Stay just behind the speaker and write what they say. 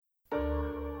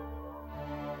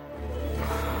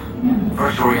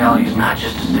Virtual reality is not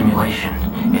just a simulation.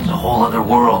 It's a whole other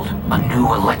world, a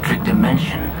new electric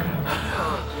dimension.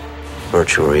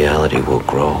 Virtual reality will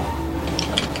grow.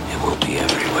 It will be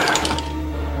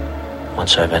everywhere.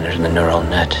 Once I've entered the neural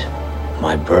net,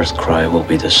 my birth cry will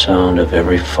be the sound of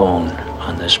every phone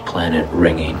on this planet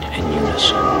ringing in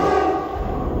unison.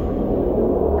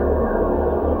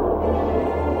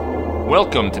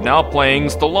 Welcome to Now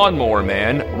Playing's The Lawnmower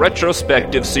Man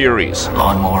retrospective series.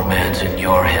 Lawnmower Man's in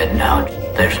your head now.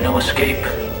 There's no escape.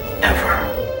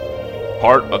 Ever.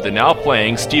 Part of the Now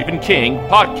Playing Stephen King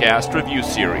podcast review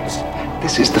series.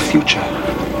 This is the future.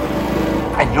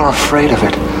 And you're afraid of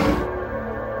it.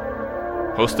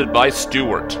 Hosted by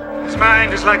Stuart. His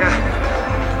mind is like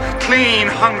a clean,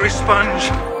 hungry sponge.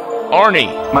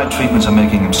 Arnie. My treatments are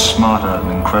making him smarter at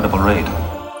an incredible rate.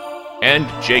 And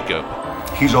Jacob.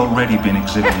 He's already been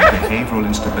exhibiting behavioral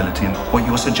instability, and what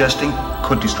you're suggesting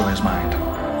could destroy his mind.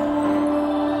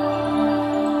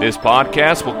 This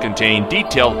podcast will contain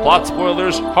detailed plot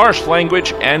spoilers, harsh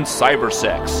language, and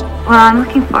cybersex. Well, I'm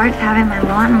looking forward to having my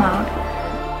lawn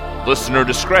mowed. Listener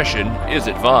discretion is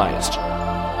advised.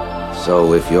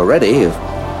 So if you're ready,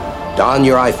 don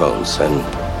your iPhones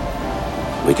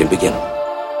and we can begin.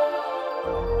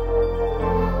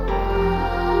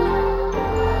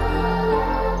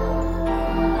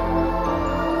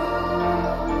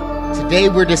 Today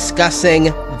we're discussing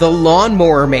The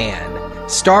Lawnmower Man,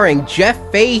 starring Jeff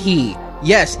Fahey.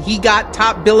 Yes, he got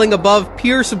top billing above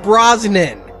Pierce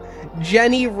Brosnan.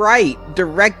 Jenny Wright,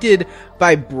 directed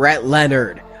by Brett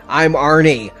Leonard. I'm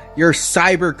Arnie, your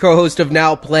cyber co-host of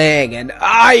Now Playing, and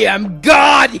I am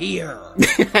God here!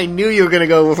 I knew you were going to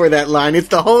go for that line. It's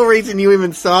the whole reason you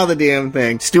even saw the damn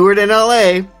thing. Stuart in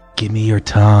L.A. Give me your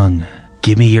tongue.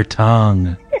 Give me your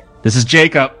tongue. This is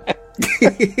Jacob.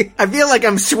 I feel like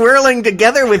I'm swirling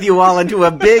together with you all into a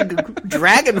big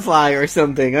dragonfly or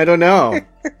something. I don't know.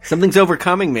 Something's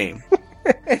overcoming me.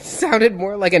 It sounded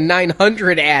more like a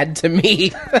 900 ad to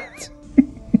me.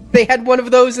 They had one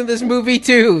of those in this movie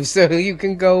too, so you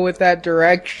can go with that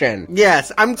direction. Yes,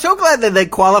 I'm so glad that they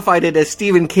qualified it as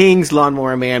Stephen King's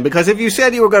Lawnmower Man, because if you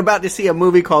said you were about to see a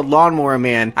movie called Lawnmower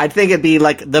Man, I'd think it'd be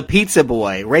like The Pizza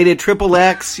Boy, rated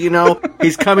XXX, you know,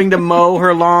 he's coming to mow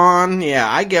her lawn. Yeah,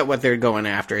 I get what they're going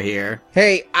after here.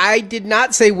 Hey, I did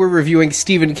not say we're reviewing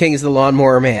Stephen King's The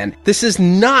Lawnmower Man. This is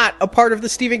not a part of the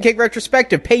Stephen King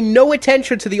retrospective. Pay no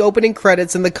attention to the opening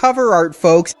credits and the cover art,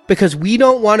 folks, because we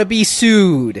don't want to be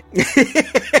sued.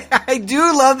 I do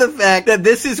love the fact that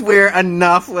this is where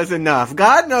enough was enough.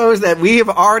 God knows that we have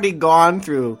already gone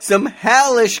through some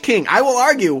hellish King, I will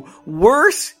argue,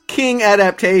 worse King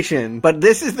adaptation, but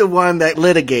this is the one that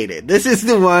litigated. This is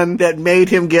the one that made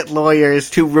him get lawyers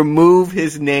to remove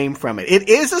his name from it. It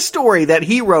is a story that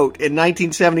he wrote in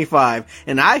 1975,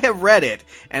 and I have read it,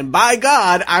 and by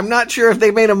God, I'm not sure if they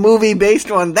made a movie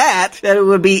based on that it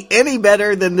would be any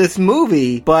better than this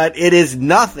movie, but it is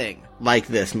nothing like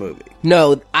this movie.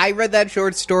 No, I read that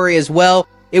short story as well.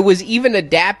 It was even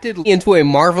adapted into a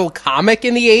Marvel comic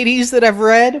in the 80s that I've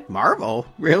read. Marvel?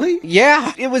 Really?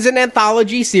 Yeah, it was an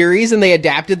anthology series and they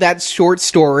adapted that short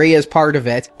story as part of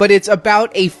it. But it's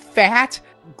about a fat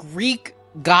Greek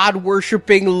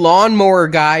god-worshipping lawnmower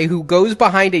guy who goes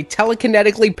behind a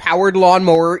telekinetically powered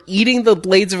lawnmower eating the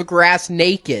blades of grass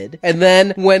naked. And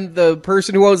then when the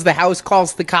person who owns the house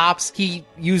calls the cops, he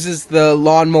uses the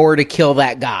lawnmower to kill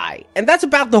that guy. And that's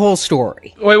about the whole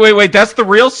story. Wait, that's the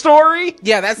real story?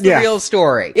 Yeah, that's the real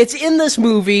story. It's in this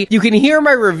movie. You can hear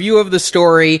my review of the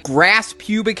story, grass,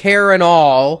 pubic hair, and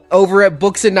all, over at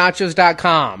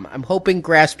booksandnachos.com. I'm hoping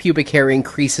grass, pubic hair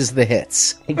increases the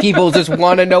hits. People just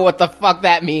want to know what the fuck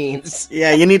that means.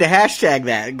 Yeah, you need to hashtag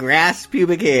that. Grass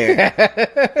pubic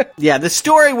hair. Yeah, the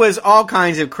story was all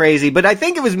kinds of crazy, but I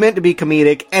think it was meant to be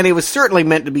comedic, and it was certainly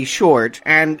meant to be short,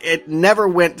 and it never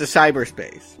went to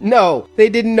cyberspace. No, they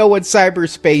didn't know what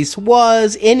cyberspace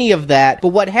was, any of that. But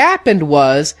what happened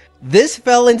was, this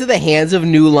fell into the hands of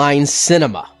New Line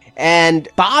Cinema. And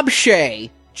Bob Shaye,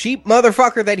 cheap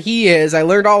motherfucker that he is, I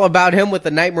learned all about him with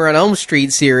the Nightmare on Elm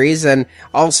Street series, and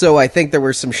also I think there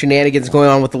were some shenanigans going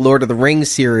on with the Lord of the Rings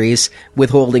series,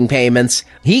 withholding payments.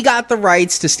 He got the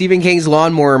rights to Stephen King's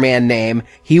Lawnmower Man name.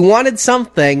 He wanted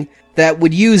something that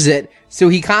would use it, so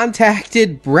he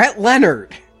contacted Brett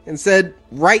Leonard and said,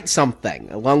 write something,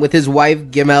 along with his wife,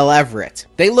 Gimel Everett.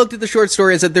 They looked at the short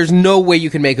story and said, there's no way you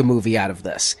can make a movie out of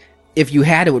this. If you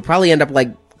had, it would probably end up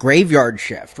like Graveyard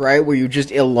Shift, right? Where you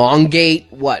just elongate,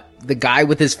 the guy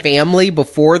with his family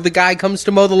before the guy comes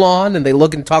to mow the lawn, and they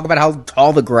look and talk about how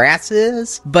tall the grass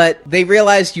is. But they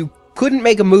realized you couldn't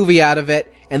make a movie out of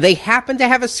it, and they happened to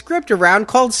have a script around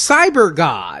called Cyber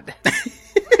God.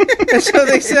 And so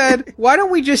they said, why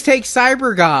don't we just take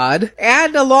Cyber God,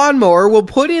 add a lawnmower, we'll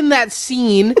put in that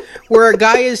scene where a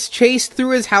guy is chased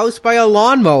through his house by a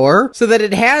lawnmower so that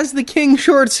it has the King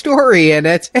short story in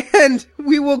it, and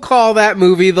we will call that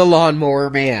movie The Lawnmower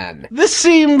Man. This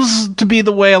seems to be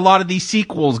the way a lot of these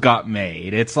sequels got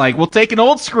made. It's like, we'll take an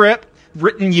old script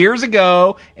written years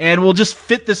ago, and we'll just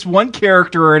fit this one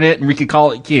character in it, and we can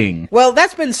call it King. Well,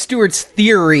 that's been Stewart's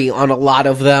theory on a lot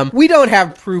of them. We don't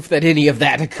have proof that any of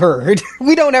that occurred.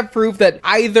 We don't have proof that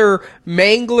either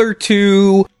Mangler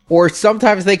 2 or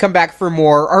sometimes they come back for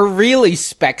more, are really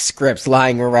spec scripts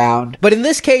lying around. But in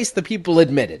this case, the people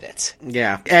admitted it.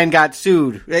 Yeah, and got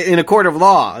sued in a court of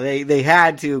law. They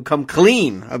had to come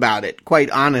clean about it,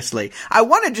 quite honestly. I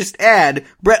want to just add,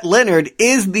 Brett Leonard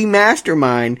is the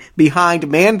mastermind behind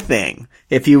Man-Thing.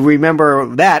 If you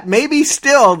remember that, maybe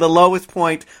still the lowest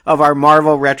point of our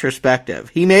Marvel retrospective.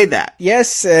 He made that.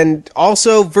 Yes, and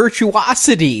also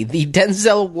Virtuosity, the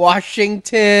Denzel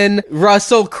Washington,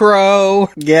 Russell Crowe.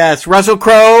 Yes, Russell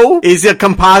Crowe is a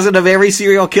composite of every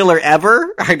serial killer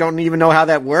ever. I don't even know how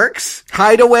that works.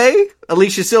 Hideaway,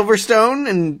 Alicia Silverstone,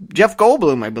 and Jeff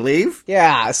Goldblum, I believe.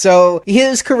 Yeah, so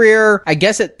his career, I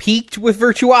guess it peaked with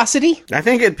Virtuosity? I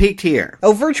think it peaked here.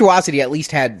 Oh, Virtuosity at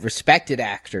least had respected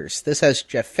actors. This has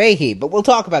Jeff Fahey, but we'll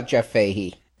talk about Jeff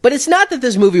Fahey. But it's not that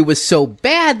this movie was so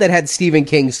bad that had Stephen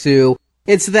King sue.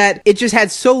 It's that it just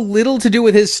had so little to do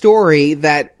with his story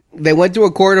that they went to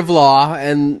a court of law,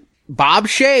 and Bob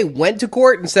Shea went to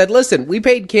court and said, listen, we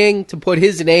paid King to put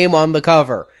his name on the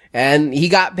cover. And he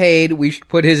got paid, we should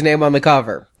put his name on the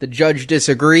cover. The judge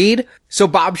disagreed, so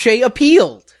Bob Shea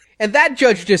appealed. And that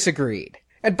judge disagreed.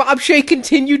 And Bob Shea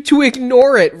continued to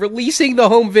ignore it, releasing the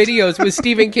home videos with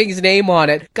Stephen King's name on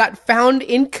it, got found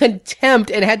in contempt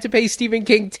and had to pay Stephen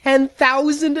King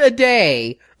 $10,000 a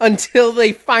day until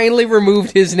they finally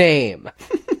removed his name.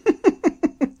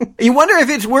 You wonder if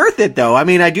it's worth it, though. I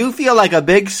mean, I do feel like a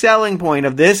big selling point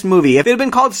of this movie, if it had been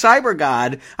called Cyber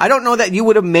God, I don't know that you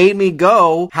would have made me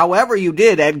go however you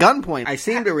did at gunpoint. I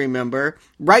seem to remember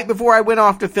right before I went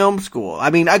off to film school. I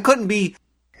mean, I couldn't be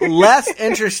less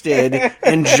interested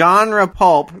in genre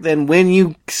pulp than when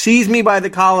you seized me by the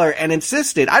collar and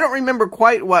insisted. I don't remember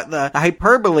quite what the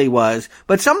hyperbole was,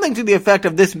 but something to the effect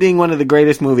of this being one of the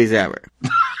greatest movies ever.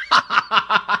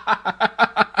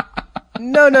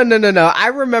 No. I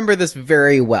remember this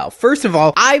very well. First of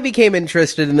all, I became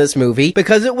interested in this movie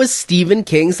because it was Stephen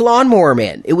King's Lawnmower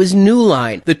Man. It was New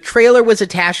Line. The trailer was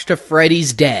attached to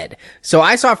Freddy's Dead. So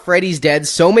I saw Freddy's Dead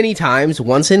so many times,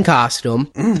 once in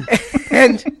costume,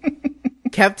 and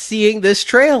kept seeing this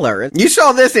trailer. You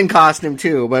saw this in costume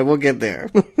too, but we'll get there.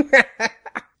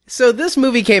 So this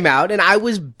movie came out, and I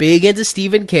was big into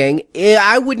Stephen King.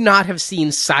 I would not have seen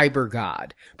Cyber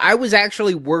God. I was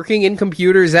actually working in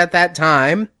computers at that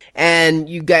time, and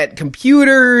you got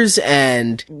computers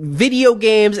and video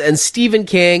games and Stephen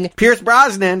King. Pierce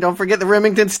Brosnan, don't forget the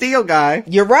Remington Steele guy.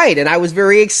 You're right, and I was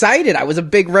very excited. I was a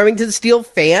big Remington Steele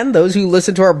fan. Those who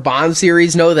listen to our Bond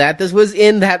series know that. This was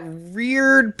in that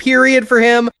weird period for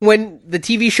him when the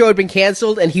TV show had been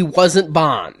canceled and he wasn't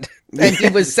Bond. And he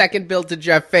was second billed to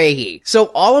Jeff Fahey. So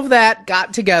all of that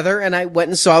got together, and I went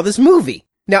and saw this movie.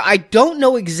 Now, I don't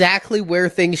know exactly where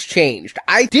things changed.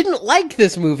 I didn't like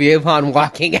this movie upon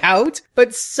walking out,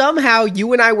 but somehow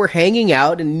you and I were hanging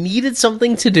out and needed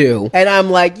something to do. And I'm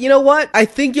like, you know what? I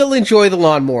think you'll enjoy The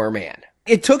Lawnmower Man.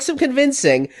 It took some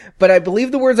convincing, but I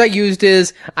believe the words I used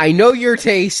is, I know your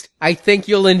taste, I think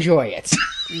you'll enjoy it.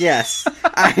 Yes,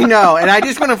 I know. And I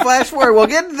just want to flash forward. We'll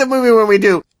get to the movie when we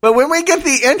do. But when we get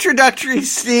the introductory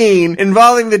scene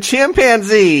involving the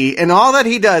chimpanzee and all that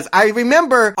he does, I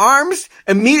remember arms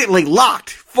immediately locked,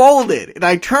 folded, and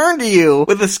I turned to you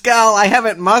with a scowl I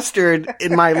haven't mustered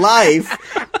in my life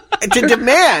to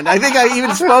demand. I think I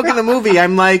even spoke in the movie.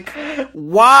 I'm like,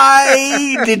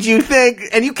 why did you think?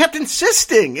 And you kept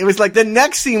insisting. It was like the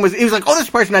next scene was, it was like, oh, this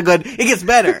part's not good. It gets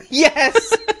better.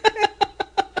 Yes.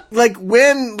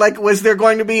 Was there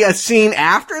going to be a scene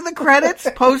after the credits,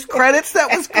 post credits that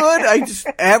was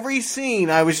good? Every scene,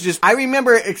 I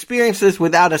remember experiencing this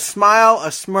without a smile,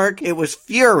 a smirk. It was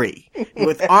fury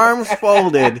with arms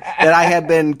folded that I had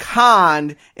been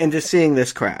conned into seeing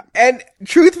this crap. And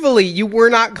truthfully, you were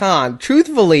not conned.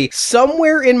 Truthfully,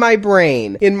 somewhere in my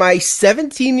brain, in my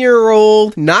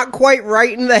 17-year-old, not quite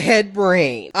right in the head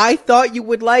brain, I thought you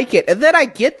would like it. And then I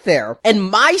get there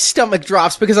and my stomach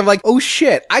drops because I'm like, oh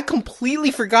shit, I I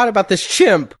completely forgot about this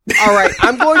chimp. All right,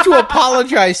 I'm going to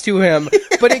apologize to him,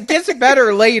 but it gets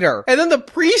better later. And then the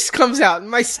priest comes out and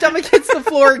my stomach hits the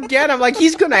floor again. I'm like,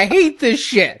 he's gonna hate this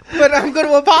shit, but I'm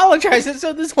gonna apologize. And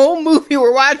so this whole movie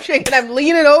we're watching and I'm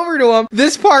leaning over to him.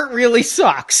 This part really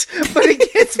sucks, but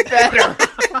it gets better.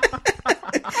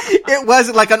 It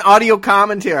was like an audio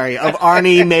commentary of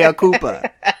Arnie Mea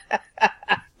Culpa.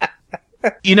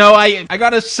 You know, I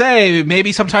gotta say,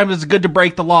 maybe sometimes it's good to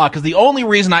break the law, because the only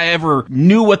reason I ever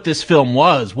knew what this film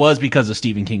was because of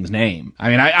Stephen King's name. I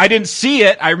mean, I didn't see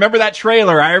it. I remember that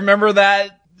trailer. I remember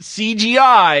that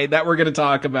CGI that we're gonna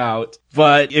talk about.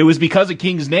 But it was because of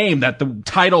King's name that the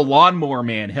title Lawnmower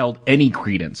Man held any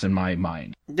credence in my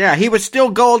mind. Yeah, he was still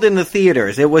gold in the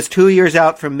theaters. It was 2 years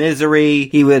out from Misery.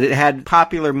 He had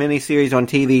popular miniseries on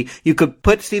TV. You could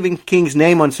put Stephen King's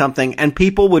name on something and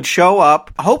people would show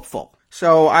up hopeful.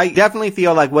 So I definitely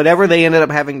feel like whatever they ended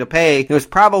up having to pay, it was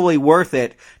probably worth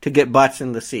it to get butts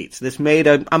in the seats. This made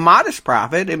a modest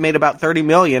profit. It made about $30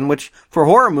 million, which for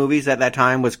horror movies at that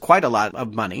time was quite a lot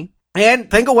of money. And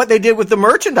think of what they did with the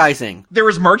merchandising. There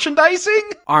was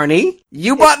merchandising? Arnie,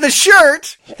 you bought the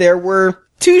shirt! There were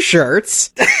 2 shirts.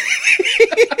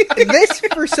 This,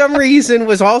 for some reason,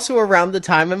 was also around the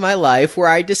time in my life where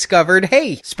I discovered,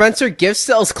 hey, Spencer Gift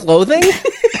sells clothing?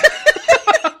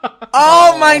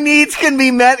 All my needs can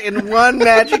be met in one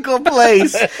magical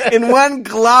place, in one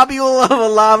globule of a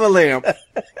lava lamp.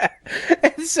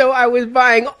 And so I was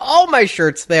buying all my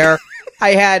shirts there. I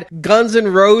had Guns N'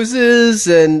 Roses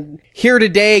and Here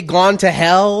Today, Gone to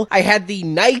Hell. I had the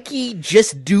Nike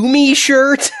Just Do Me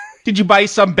shirt. Did you buy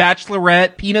some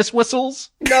Bachelorette penis whistles?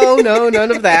 No,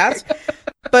 none of that.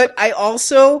 But I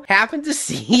also happened to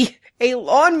see a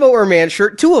Lawnmower Man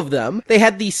shirt, 2 of them. They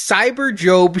had the Cyber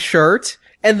Job shirt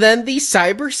and then the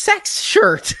Cyber Sex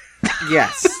shirt.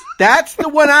 Yes. That's the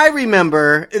one I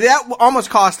remember. That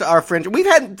almost cost our friendship. We've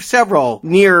had several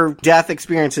near-death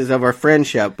experiences of our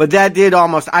friendship, but that did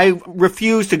almost... I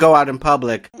refused to go out in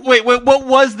public. Wait, what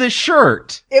was this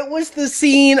shirt? It was the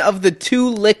scene of the 2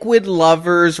 liquid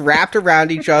lovers wrapped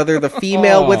around each other, the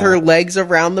female with her legs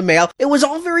around the male. It was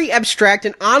all very abstract,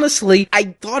 and honestly,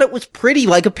 I thought it was pretty,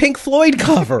 like a Pink Floyd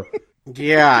cover.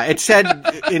 Yeah, it said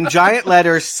in giant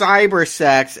letters, cyber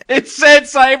sex. It said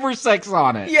cyber sex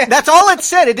on it. Yeah, that's all it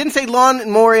said. It didn't say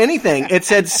lawnmower anything. It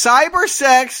said cyber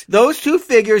sex, those 2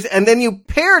 figures, and then you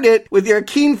paired it with your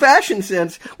keen fashion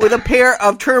sense with a pair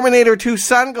of Terminator 2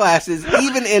 sunglasses,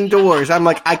 even indoors. I'm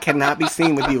like, I cannot be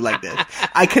seen with you like this.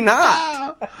 I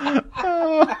cannot.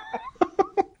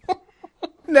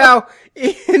 Now,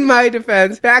 in my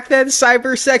defense, back then,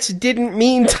 cyber sex didn't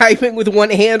mean typing with one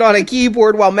hand on a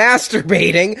keyboard while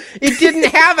masturbating. It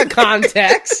didn't have a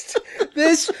context.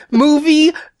 This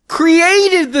movie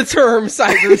created the term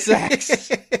cyber sex.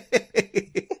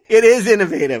 It is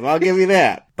innovative, I'll give you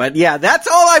that. But yeah, that's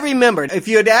all I remembered. If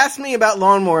you had asked me about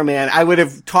Lawnmower Man, I would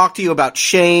have talked to you about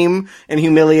shame and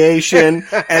humiliation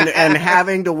and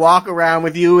having to walk around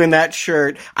with you in that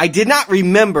shirt. I did not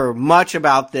remember much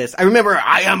about this. I remember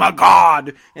I am a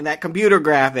god in that computer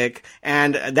graphic,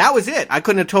 and that was it. I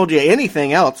couldn't have told you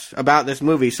anything else about this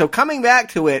movie. So coming back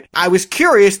to it, I was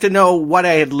curious to know what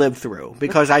I had lived through,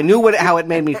 because I knew how it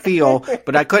made me feel,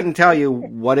 but I couldn't tell you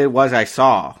what it was I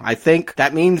saw. I think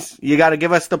that means you gotta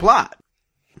give us the plot.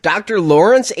 Dr.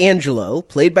 Lawrence Angelo,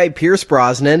 played by Pierce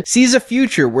Brosnan, sees a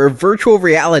future where virtual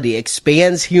reality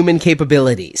expands human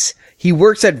capabilities. He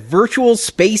works at Virtual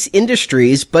Space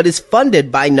Industries, but is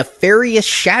funded by nefarious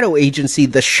shadow agency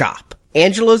The Shop.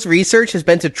 Angelo's research has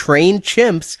been to train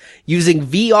chimps using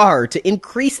VR to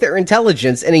increase their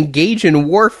intelligence and engage in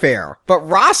warfare. But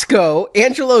Roscoe,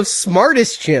 Angelo's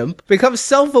smartest chimp, becomes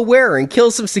self-aware and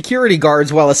kills some security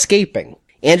guards while escaping.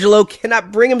 Angelo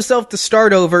cannot bring himself to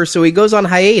start over, so he goes on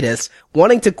hiatus,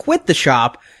 wanting to quit the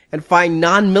shop and find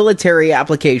non-military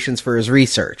applications for his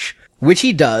research, which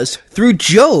he does through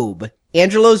Job,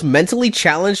 Angelo's mentally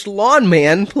challenged lawn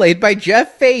man, played by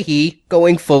Jeff Fahey,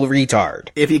 going full retard.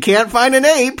 If you can't find an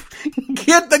ape,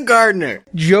 get the gardener.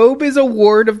 Job is a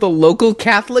ward of the local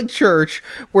Catholic church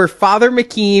where Father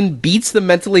McKean beats the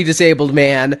mentally disabled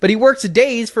man, but he works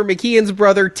days for McKean's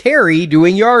brother Terry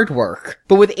doing yard work.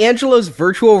 But with Angelo's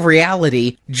virtual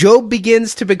reality, Job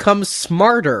begins to become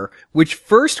smarter, which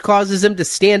first causes him to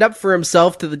stand up for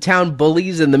himself to the town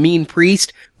bullies and the mean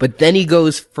priest, but then he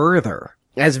goes further.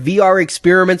 As VR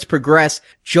experiments progress,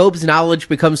 Job's knowledge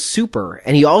becomes super,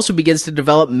 and he also begins to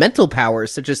develop mental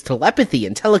powers such as telepathy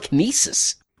and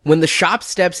telekinesis. When the shop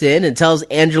steps in and tells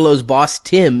Angelo's boss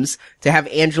Timms to have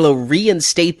Angelo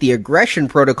reinstate the aggression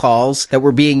protocols that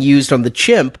were being used on the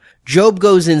chimp, Job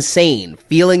goes insane,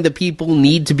 feeling the people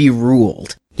need to be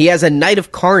ruled. He has a night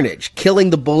of carnage, killing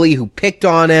the bully who picked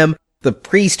on him, the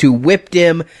priest who whipped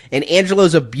him, and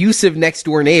Angelo's abusive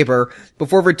next-door neighbor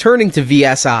before returning to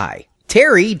VSI.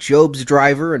 Terry, Job's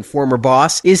driver and former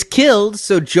boss, is killed,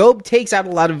 so Job takes out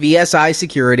a lot of VSI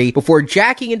security before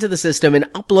jacking into the system and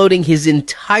uploading his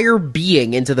entire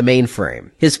being into the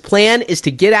mainframe. His plan is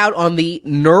to get out on the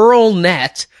neural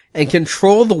net and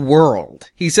control the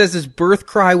world. He says his birth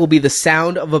cry will be the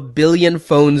sound of 1 billion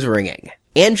phones ringing.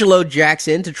 Angelo jacks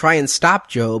in to try and stop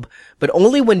Job, but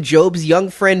only when Job's young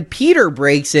friend Peter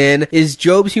breaks in is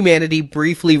Job's humanity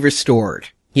briefly restored.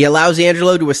 He allows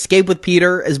Angelo to escape with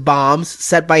Peter as bombs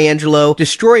set by Angelo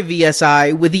destroy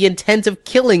VSI with the intent of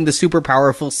killing the super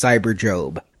powerful Cyber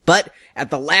Job. But at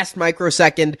the last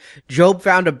microsecond, Job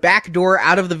found a backdoor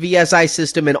out of the VSI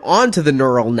system and onto the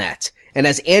neural net. And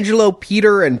as Angelo,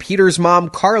 Peter, and Peter's mom,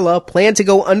 Carla, plan to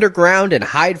go underground and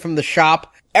hide from the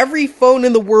shop, every phone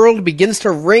in the world begins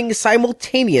to ring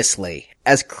simultaneously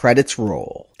as credits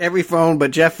roll. Every phone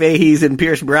but Jeff Fahey's and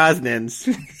Pierce Brosnan's.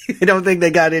 I don't think they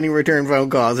got any return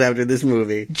phone calls after this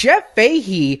movie. Jeff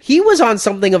Fahey, he was on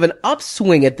something of an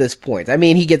upswing at this point. I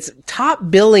mean, he gets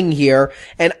top billing here,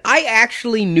 and I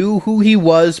actually knew who he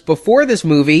was before this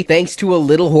movie thanks to a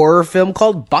little horror film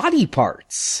called Body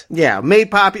Parts. Yeah,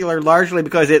 made popular largely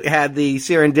because it had the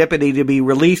serendipity to be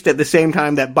released at the same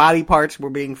time that Body Parts were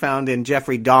being found in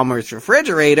Jeffrey Dahmer's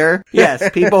refrigerator. Yes,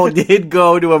 people did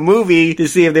go to a movie to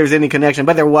see if there was any connection,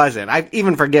 but there wasn't. I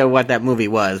even forget what that movie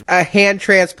was. A hand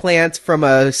transplant from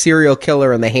a serial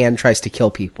killer and the hand tries to kill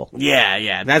people.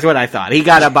 Yeah, that's what I thought. He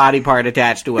got a body part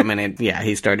attached to him and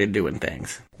he started doing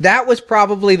things. That was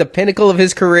probably the pinnacle of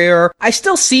his career. I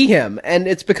still see him, and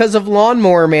it's because of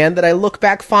Lawnmower Man that I look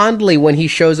back fondly when he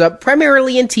shows up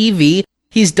primarily in TV.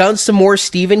 He's done some more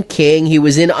Stephen King. He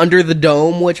was in Under the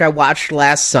Dome, which I watched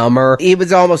last summer. It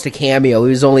was almost a cameo. He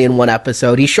was only in one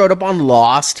episode. He showed up on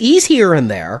Lost. He's here and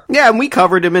there. Yeah, and we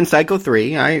covered him in Psycho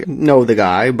 3. I know the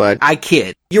guy, but I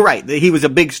kid. You're right. He was a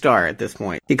big star at this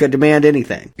point. He could demand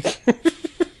anything.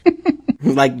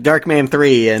 Like Darkman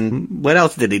 3, and what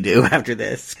else did he do after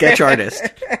this? Sketch artist.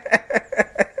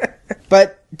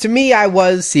 But to me, I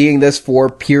was seeing this for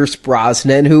Pierce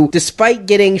Brosnan, who, despite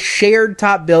getting shared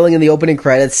top billing in the opening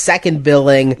credits, second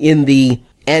billing in the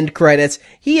end credits,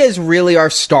 he is really our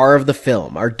star of the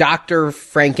film, our Dr.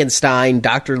 Frankenstein,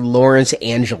 Dr. Lawrence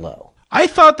Angelo. I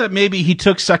thought that maybe he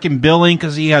took second billing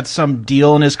because he had some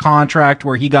deal in his contract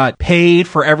where he got paid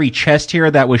for every chest hair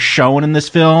that was shown in this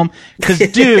film. Because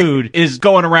dude is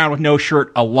going around with no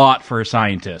shirt a lot for a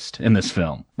scientist in this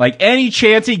film. Like, any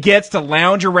chance he gets to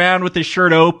lounge around with his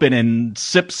shirt open and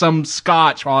sip some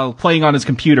scotch while playing on his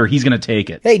computer, he's going to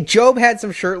take it. Hey, Job had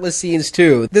some shirtless scenes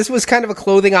too. This was kind of a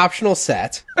clothing optional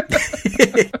set.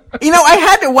 I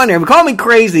had to wonder, call me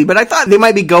crazy, but I thought they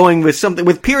might be going with something,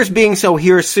 with Pierce being so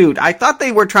hirsute, I thought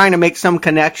they were trying to make some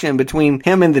connection between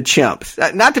him and the chimps.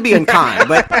 Not to be unkind,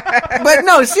 but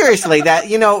no, seriously, that,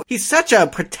 he's such a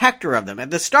protector of them. At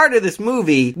the start of this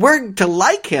movie, we're to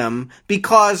like him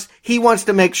because he wants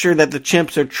to make sure that the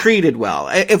chimps are treated well.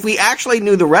 If we actually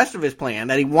knew the rest of his plan,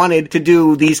 that he wanted to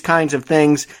do these kinds of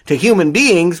things to human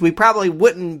beings, we probably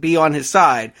wouldn't be on his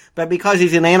side. But because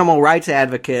he's an animal rights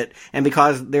advocate, and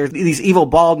because there's these evil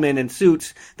bald men in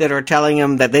suits that are telling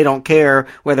him that they don't care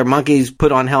whether monkeys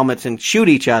put on helmets and shoot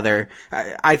each other,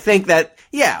 I think that,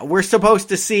 yeah, we're supposed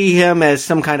to see him as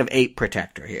some kind of ape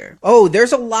protector here. Oh,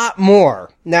 there's a lot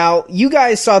more. Now, you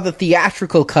guys saw the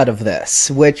theatrical cut of this,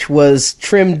 which was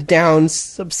trimmed down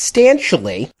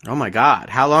substantially. Oh my God.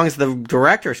 How long is the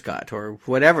director's cut, or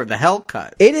whatever, the hell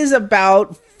cut? It is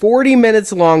about 40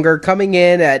 minutes longer, coming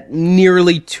in at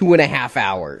nearly 2.5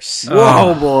 hours.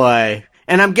 Whoa, boy.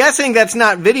 And I'm guessing that's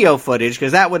not video footage,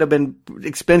 because that would have been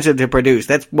expensive to produce.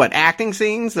 That's what, acting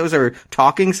scenes? Those are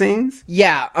talking scenes?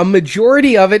 Yeah, a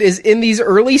majority of it is in these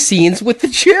early scenes with the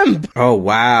chimp. Oh,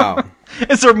 wow.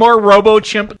 Is there more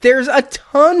Robo-Chimp? There's a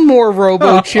ton more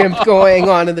Robo-Chimp going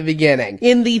on in the beginning.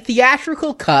 In the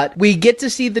theatrical cut, we get to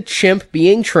see the chimp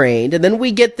being trained, and then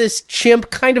we get this chimp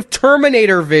kind of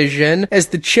Terminator vision as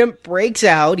the chimp breaks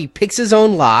out, he picks his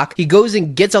own lock, he goes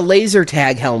and gets a laser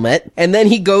tag helmet, and then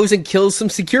he goes and kills some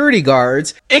security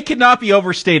guards. It cannot be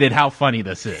overstated how funny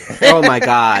this is. Oh my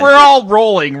God. We're all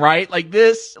rolling, right? Like,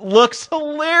 this looks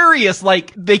hilarious.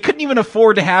 Like, they couldn't even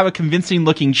afford to have a convincing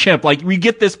looking chimp. Like, we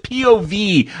get this POV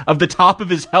of the top of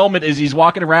his helmet as he's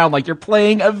walking around like you're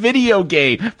playing a video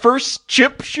game. First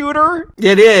chip shooter?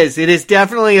 It is. It is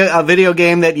definitely a video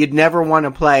game that you'd never want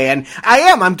to play. And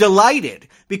I'm delighted,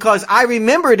 because I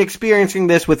remembered experiencing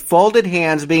this with folded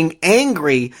hands, being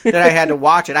angry that I had to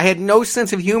watch it. I had no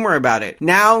sense of humor about it.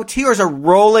 Now, tears are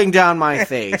rolling down my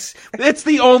face. It's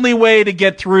the only way to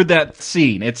get through that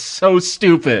scene. It's so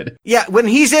stupid. Yeah, when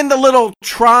he's in the little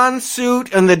Tron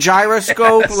suit and the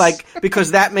gyroscope,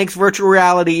 because that makes virtual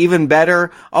reality even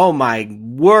better. Oh my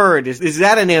word, is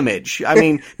that an image? I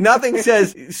mean, nothing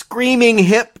says screaming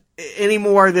hip any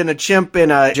more than a chimp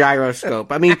in a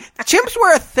gyroscope. I mean, chimps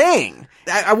were a thing.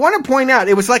 I want to point out,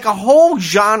 it was like a whole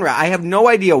genre. I have no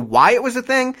idea why it was a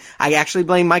thing. I actually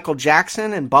blame Michael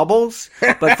Jackson and Bubbles.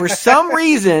 But for some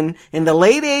reason, in the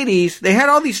late 80s, they had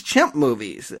all these chimp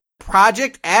movies.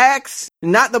 Project X,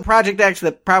 not the Project X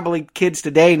that probably kids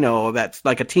today know, that's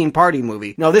like a teen party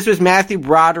movie. No, this was Matthew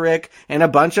Broderick and a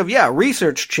bunch of,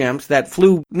 research chimps that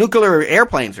flew nuclear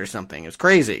airplanes or something. It's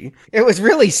crazy. It was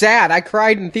really sad. I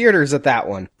cried in theaters at that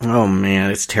one. Oh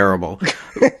man, it's terrible.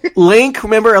 Link,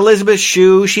 remember Elizabeth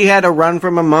Shue? She had to run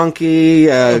from a monkey.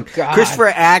 Christopher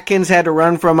Atkins had to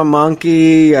run from a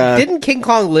monkey. Didn't King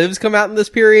Kong Lives come out in this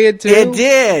period too? It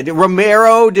did.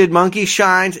 Romero did Monkey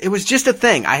Shines. It was just a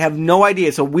thing. I have no idea.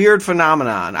 It's a weird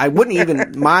phenomenon. I wouldn't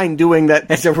even mind doing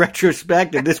that as a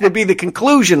retrospective. This would be the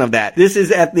conclusion of that. This is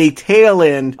at the tail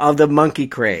end of the monkey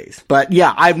craze. But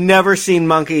yeah, I've never seen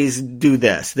monkeys do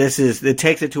this. It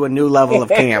takes it to a new level of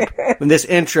camp. In this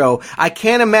intro, I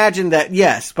can't imagine that,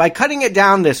 yes, by cutting it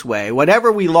down this way,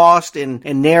 whatever we lost in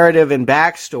narrative and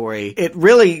backstory, it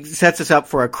really sets us up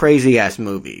for a crazy-ass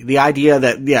movie. The idea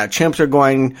that, chimps are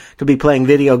going to be playing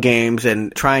video games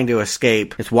and trying to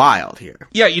escape, it's wild here.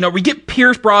 Yeah, we get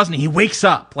Pierce Brosnan, he wakes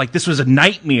up like this was a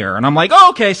nightmare, and I'm like, oh,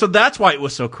 okay, so that's why it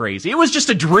was so crazy. It was just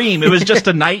a dream. It was just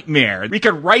a nightmare. We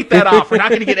could write that off. We're not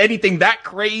going to get anything that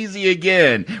crazy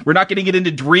again. We're not going to get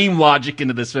into dream logic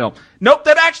into this film. Nope,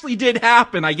 that actually did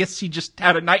happen. I guess he just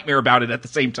had a nightmare about it at the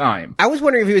same time. I was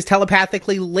wondering if he was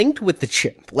telepathically linked with the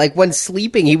chimp. Like when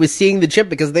sleeping, he was seeing the chimp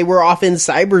because they were off in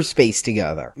cyberspace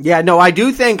together. Yeah, no, I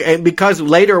do think, because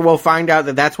later we'll find out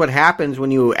that that's what happens when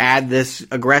you add this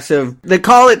aggressive, they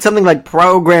call it something like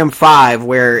Program 5,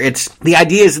 where the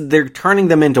idea is they're turning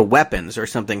them into weapons or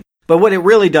something. But what it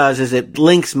really does is it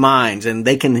links minds, and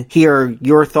they can hear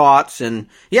your thoughts. And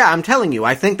yeah, I'm telling you,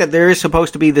 I think that there is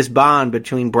supposed to be this bond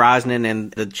between Brosnan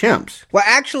and the chimps. Well,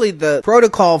 actually, the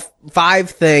Protocol 5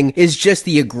 thing is just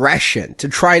the aggression to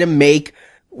try to make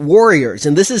warriors.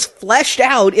 And this is fleshed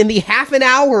out in the half an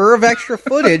hour of extra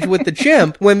footage with the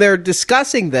chimp when they're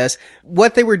discussing this.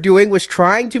 What they were doing was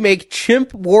trying to make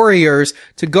chimp warriors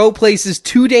to go places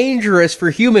too dangerous for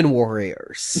human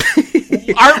warriors.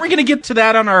 Aren't we going to get to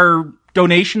that on our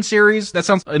donation series? That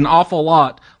sounds an awful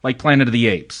lot like Planet of the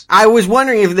Apes. I was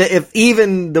wondering if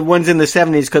even the ones in the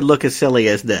 70s could look as silly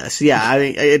as this. Yeah, I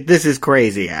mean, this is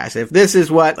crazy ass. If this is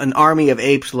what an army of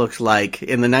apes looks like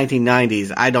in the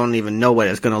 1990s, I don't even know what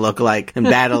it's going to look like in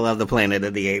Battle of the Planet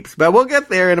of the Apes. But we'll get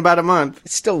there in about a month.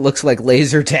 It still looks like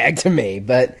laser tag to me,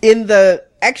 but in the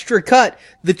extra cut,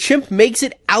 the chimp makes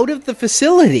it out of the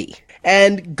facility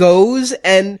and goes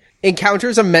and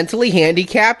encounters a mentally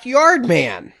handicapped yard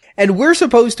man. And we're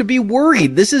supposed to be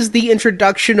worried. This is the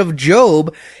introduction of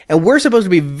Job, and we're supposed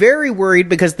to be very worried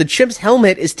because the chimp's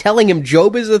helmet is telling him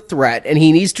Job is a threat and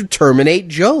he needs to terminate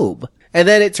Job. And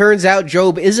then it turns out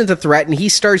Job isn't a threat, and he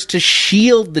starts to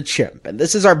shield the chimp. And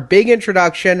this is our big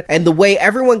introduction, and the way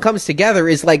everyone comes together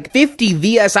is like 50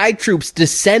 VSI troops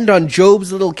descend on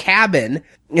Job's little cabin,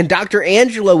 and Dr.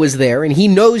 Angelo is there, and he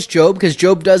knows Job because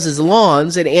Job does his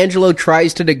lawns, and Angelo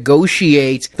tries to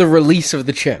negotiate the release of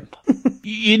the chimp.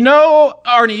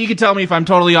 Arnie, you can tell me if I'm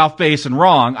totally off base and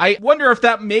wrong. I wonder if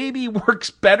that maybe works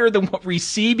better than what we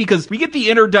see, because we get the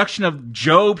introduction of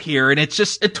Job here, and it's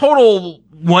just a total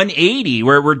 180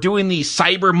 where we're doing these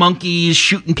cyber monkeys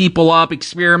shooting people up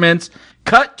experiments.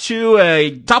 Cut to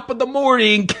a top of the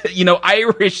morning,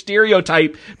 Irish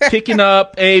stereotype picking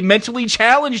up a mentally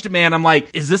challenged man. I'm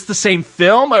like, is this the same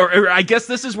film? Or I guess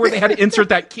this is where they had to insert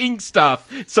that King stuff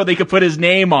so they could put his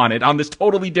name on it on this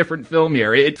totally different film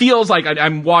here. It feels like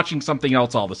I'm watching something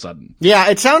else all of a sudden.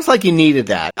 Yeah, it sounds like you needed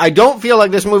that. I don't feel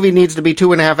like this movie needs to be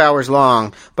 2.5 hours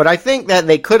long, but I think that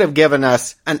they could have given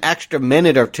us an extra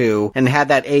minute or two and had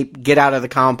that ape get out of the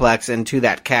complex and to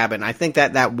that cabin. I think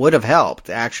that would have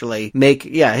helped actually make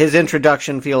his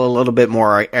introduction feel a little bit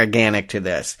more organic to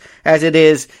this. As it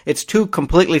is, it's two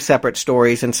completely separate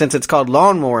stories, and since it's called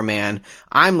Lawnmower Man,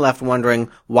 I'm left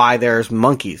wondering why there's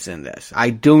monkeys in this. I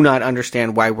do not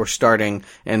understand why we're starting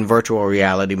in virtual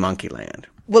reality Monkeyland.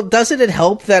 Well, doesn't it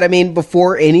help that,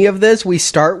 before any of this, we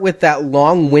start with that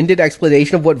long-winded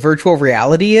explanation of what virtual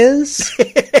reality is?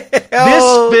 This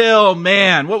film,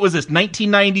 man, what was this,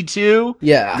 1992?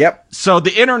 Yeah. Yep. So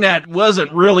the internet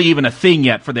wasn't really even a thing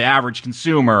yet for the average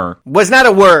consumer. Was not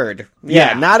a word.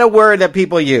 Yeah, not a word that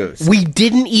people use. We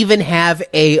didn't even have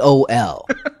AOL.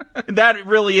 That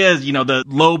really is, the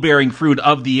low-bearing fruit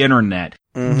of the internet.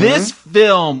 This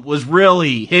film was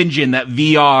really hinging that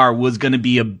VR was going to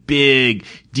be a big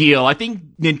deal. I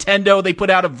think Nintendo, they put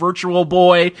out a Virtual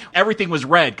Boy. Everything was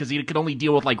red because you could only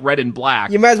deal with red and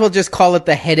black. You might as well just call it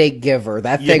the headache giver.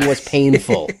 That thing was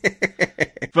painful.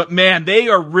 But man, they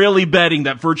are really betting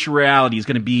that virtual reality is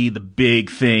going to be the big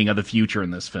thing of the future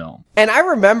in this film. And I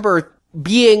remember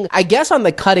being, I guess, on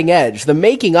the cutting edge. The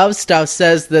making of stuff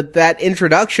says that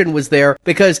introduction was there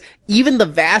because even the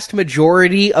vast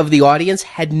majority of the audience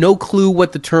had no clue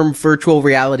what the term virtual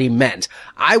reality meant.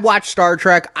 I watched Star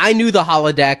Trek. I knew the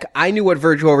holodeck. I knew what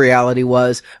virtual reality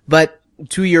was, but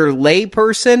to your lay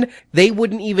person, they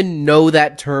wouldn't even know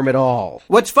that term at all.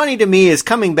 What's funny to me is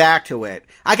coming back to it.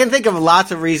 I can think of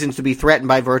lots of reasons to be threatened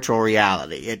by virtual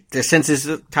reality. It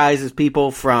desensitizes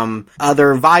people from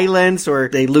other violence, or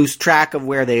they lose track of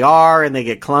where they are and they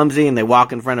get clumsy and they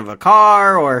walk in front of a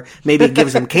car, or maybe it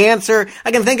gives them cancer.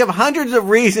 I can think of hundreds of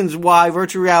reasons why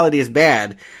virtual reality is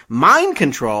bad. Mind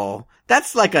control,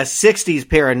 that's like a 60s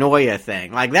paranoia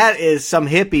thing. That is some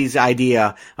hippie's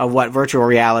idea of what virtual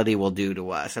reality will do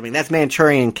to us. I mean, that's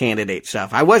Manchurian Candidate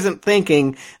stuff. I wasn't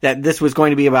thinking that this was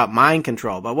going to be about mind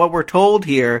control, but what we're told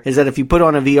here is that if you put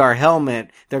on a VR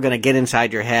helmet, they're going to get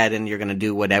inside your head and you're going to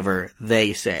do whatever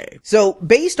they say. So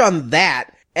based on that,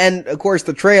 and, of course,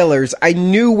 the trailers, I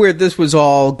knew where this was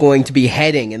all going to be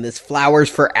heading in this Flowers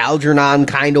for Algernon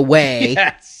kind of way.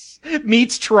 Yes.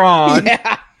 Meets Tron.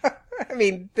 Yeah. I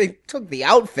mean, they took the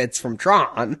outfits from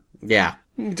Tron. Yeah.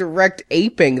 Direct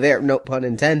aping there, no pun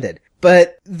intended.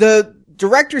 But the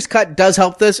director's cut does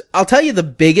help this. I'll tell you the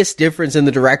biggest difference in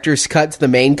the director's cut to the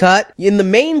main cut. In the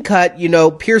main cut,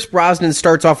 Pierce Brosnan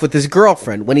starts off with his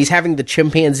girlfriend. When he's having the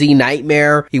chimpanzee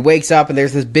nightmare, he wakes up and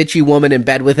there's this bitchy woman in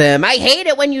bed with him. I hate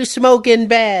it when you smoke in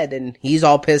bed. And he's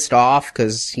all pissed off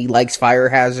because he likes fire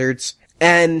hazards.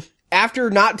 And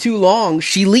after not too long,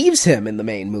 she leaves him in the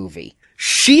main movie.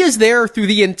 She is there through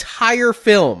the entire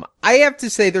film. I have to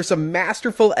say there's some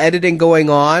masterful editing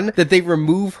going on that they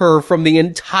remove her from the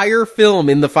entire film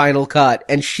in the final cut,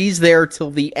 and she's there till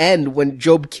the end when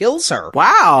Job kills her.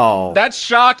 Wow. That's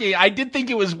shocking. I did think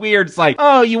it was weird. It's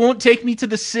oh, you won't take me to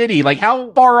the city.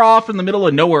 How far off in the middle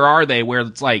of nowhere are they where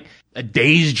it's a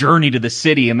day's journey to the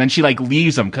city, and then she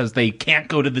leaves them because they can't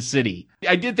go to the city.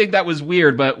 I did think that was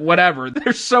weird, but whatever.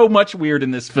 There's so much weird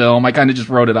in this film, I kind of just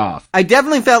wrote it off. I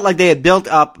definitely felt like they had built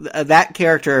up that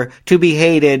character to be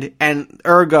hated and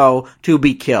ergo to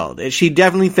be killed. She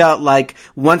definitely felt like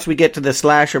once we get to the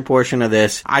slasher portion of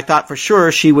this, I thought for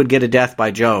sure she would get a death by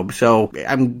Job. So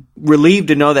I'm relieved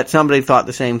to know that somebody thought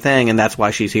the same thing, and that's why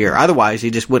she's here. Otherwise,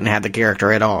 he just wouldn't have the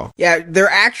character at all. Yeah, there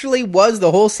actually was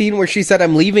the whole scene where she said,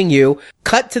 I'm leaving you,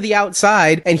 cut to the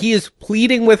outside, and he is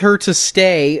pleading with her to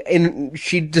stay, and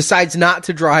she decides not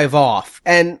to drive off.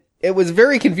 And it was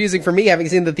very confusing for me, having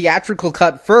seen the theatrical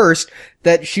cut first,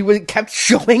 that she kept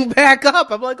showing back up.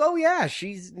 I'm like, oh yeah,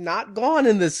 she's not gone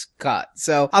in this cut.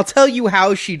 So I'll tell you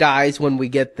how she dies when we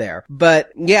get there.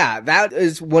 But yeah, that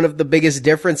is one of the biggest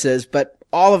differences. But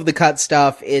all of the cut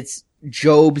stuff, it's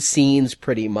Job scenes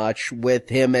pretty much, with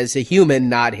him as a human,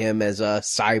 not him as a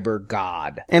cyber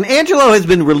god. And Angelo has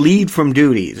been relieved from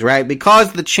duties, right?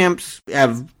 Because the chimps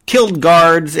have killed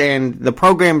guards and the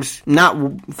program's not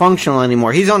functional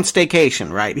anymore. He's on staycation,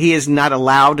 right? He is not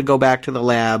allowed to go back to the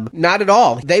lab. Not at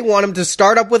all. They want him to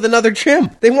start up with another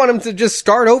chimp. They want him to just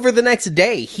start over the next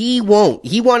day. He won't.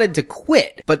 He wanted to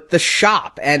quit, but the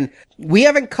shop, and we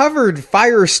haven't covered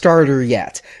Firestarter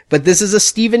yet, but this is a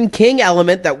Stephen King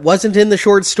element that wasn't in the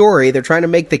short story. They're trying to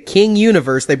make the King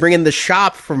universe. They bring in the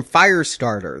shop from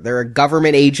Firestarter. They're a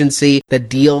government agency that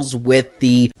deals with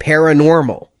the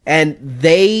paranormal. And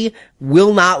they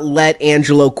will not let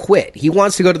Angelo quit. He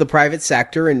wants to go to the private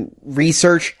sector and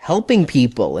research helping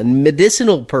people and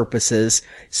medicinal purposes.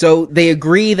 So they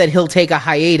agree that he'll take a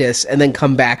hiatus and then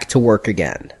come back to work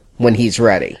again when he's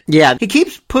ready. Yeah, he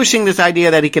keeps pushing this idea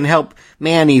that he can help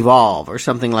man evolve or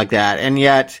something like that, and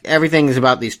yet everything is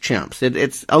about these chimps.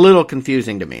 It's a little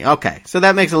confusing to me. Okay, so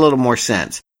that makes a little more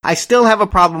sense. I still have a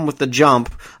problem with the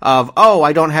jump of, oh,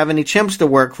 I don't have any chimps to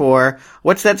work for.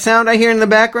 What's that sound I hear in the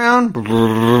background?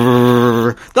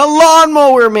 The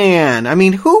lawnmower man. I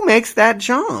mean, who makes that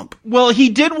jump? Well, he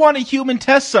did want a human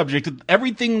test subject.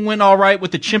 Everything went all right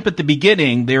with the chimp at the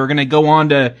beginning. They were going to go on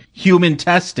to human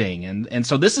testing. And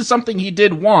so this is something he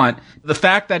did want. The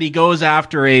fact that he goes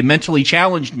after a mentally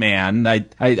challenged man,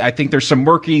 I think there's some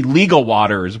murky legal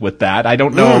waters with that. I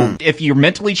don't know if you're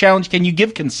mentally challenged, can you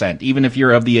give consent, even if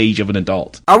you're of the age of an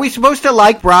adult? Are we supposed to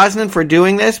like Brosnan for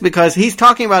doing this? Because he's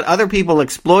talking about other people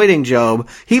exploiting Job.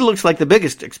 He looks like the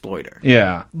biggest exploiter.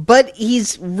 Yeah. But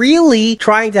he's really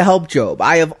trying to help Job.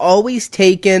 I have always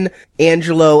taken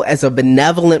Angelo as a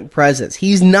benevolent presence.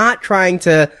 He's not trying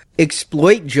to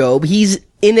exploit Job. He's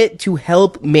in it to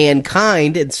help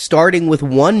mankind, and starting with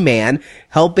one man,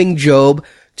 helping Job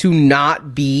to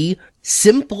not be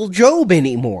Simple Job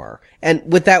anymore. And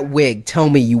with that wig, tell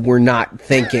me you were not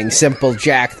thinking Simple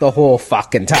Jack the whole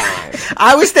fucking time.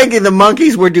 I was thinking the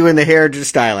monkeys were doing the hair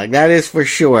styling. That is for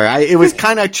sure. It was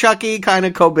kind of Chucky, kind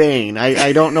of Cobain.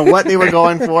 I don't know what they were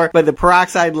going for, but the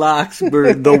peroxide locks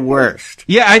were the worst.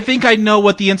 Yeah, I think I know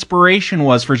what the inspiration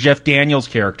was for Jeff Daniels'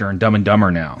 character in Dumb and Dumber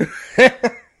now.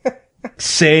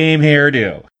 Same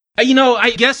hairdo. I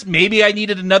guess maybe I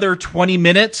needed another 20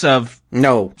 minutes of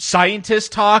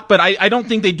scientist talk, but I don't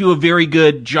think they do a very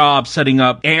good job setting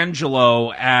up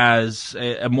Angelo as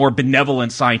a more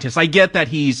benevolent scientist. I get that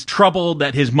he's troubled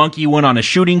that his monkey went on a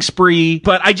shooting spree,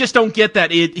 but I just don't get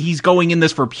that he's going in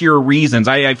this for pure reasons.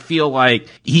 I feel like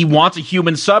he wants a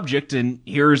human subject, and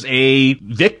here's a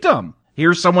victim.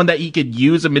 Here's someone that he could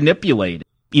use and manipulate.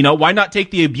 Why not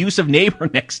take the abusive neighbor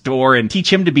next door and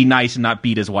teach him to be nice and not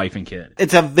beat his wife and kid?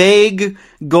 It's a vague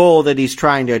goal that he's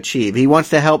trying to achieve. He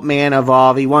wants to help man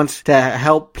evolve. He wants to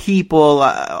help people.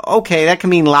 Okay, that can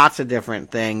mean lots of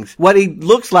different things. What he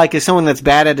looks like is someone that's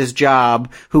bad at his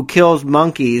job, who kills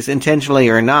monkeys intentionally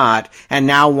or not, and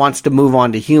now wants to move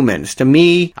on to humans. To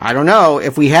me, I don't know.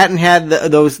 If we hadn't had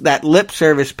that lip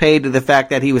service paid to the fact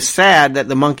that he was sad that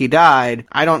the monkey died,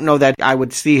 I don't know that I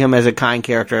would see him as a kind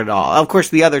character at all. Of course,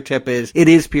 the other tip is, it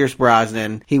is Pierce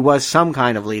Brosnan. He was some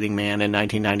kind of leading man in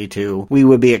 1992. We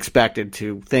would be expected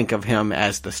to think of him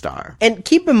as the star. And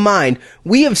keep in mind,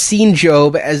 we have seen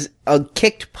Job as a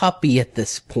kicked puppy at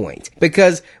this point,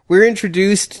 because we're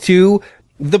introduced to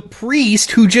the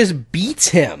priest who just beats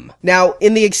him. Now,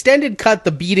 in the extended cut,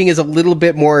 the beating is a little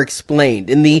bit more explained.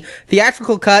 In the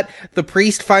theatrical cut, the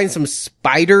priest finds some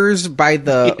spiders by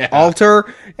the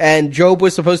altar, and Job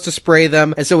was supposed to spray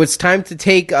them, and so it's time to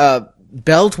take a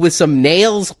belt with some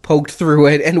nails poked through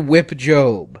it and whip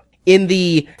Job. In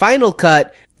the final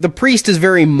cut, the priest is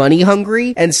very money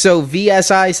hungry, and so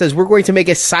VSI says, we're going to make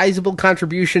a sizable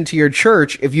contribution to your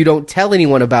church if you don't tell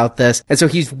anyone about this. And so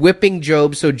he's whipping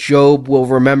Job so Job will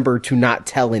remember to not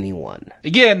tell anyone.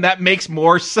 Again, that makes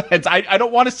more sense. I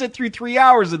don't want to sit through 3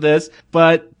 hours of this,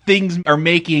 but things are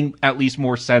making at least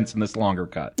more sense in this longer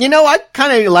cut. I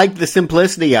kind of like the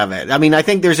simplicity of it. I mean, I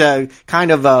think there's a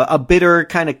kind of a bitter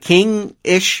kind of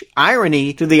king-ish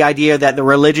irony to the idea that the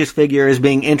religious figure is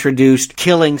being introduced,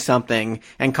 killing something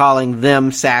and calling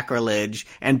them sacrilege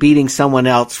and beating someone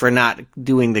else for not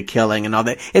doing the killing and all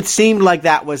that. It seemed like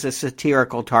that was a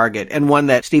satirical target, and one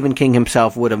that Stephen King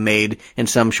himself would have made in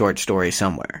some short story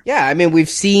somewhere. Yeah, I mean, we've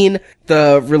seen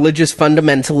the religious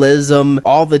fundamentalism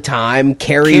all the time.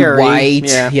 Carrie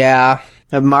White, yeah.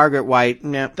 Margaret White,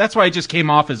 yeah. That's why it just came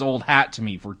off as old hat to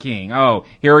me for King. Oh,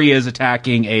 here he is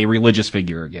attacking a religious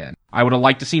figure again. I would have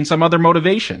liked to seen some other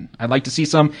motivation. I'd like to see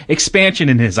some expansion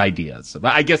in his ideas.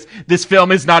 But I guess this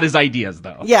film is not his ideas,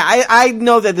 though. Yeah, I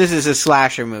know that this is a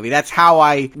slasher movie. That's how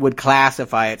I would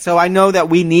classify it. So I know that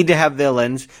we need to have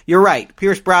villains. You're right.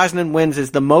 Pierce Brosnan wins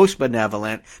as the most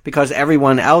benevolent because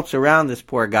everyone else around this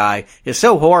poor guy is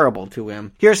so horrible to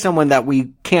him. Here's someone that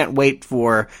we can't wait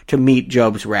for to meet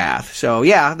Job's wrath. So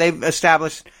yeah, they've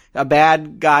established a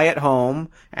bad guy at home,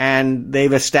 and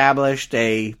they've established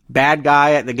a bad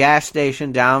guy at the gas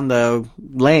station down the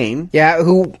lane. Yeah,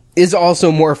 who is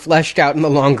also more fleshed out in the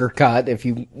longer cut, if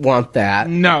you want that.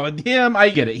 No, him, I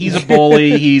get it. He's a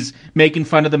bully. He's making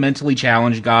fun of the mentally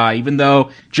challenged guy, even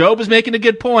though Job is making a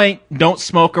good point. Don't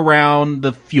smoke around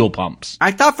the fuel pumps.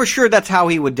 I thought for sure that's how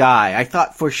he would die. I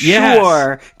thought for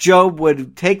sure Job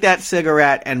would take that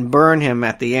cigarette and burn him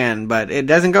at the end, but it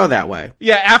doesn't go that way.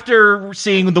 Yeah, after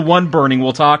seeing the one burning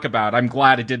we'll talk about, I'm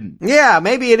glad it didn't. Yeah,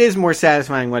 maybe it is more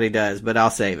satisfying what he does, but I'll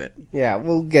save it. Yeah,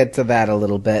 we'll get to that a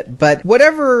little bit. But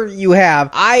whatever whatever you have,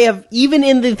 I have, even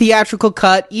in the theatrical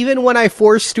cut, even when I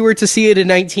forced Stuart to see it in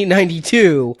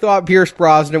 1992, thought Pierce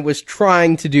Brosnan was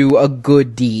trying to do a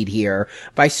good deed here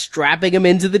by strapping him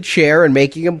into the chair and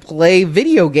making him play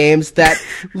video games that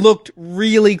looked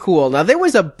really cool. Now, there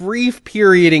was a brief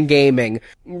period in gaming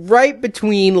right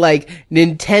between, like,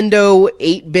 Nintendo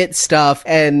 8-bit stuff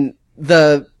and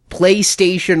the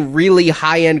PlayStation really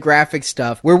high-end graphic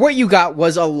stuff, where what you got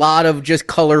was a lot of just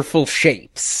colorful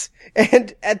shapes.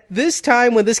 And at this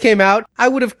time, when this came out, I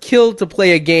would have killed to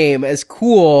play a game as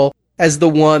cool as the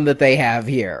one that they have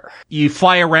here. You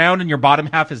fly around and your bottom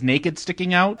half is naked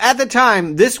sticking out? At the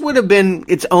time, this would have been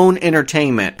its own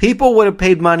entertainment. People would have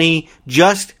paid money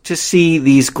just to see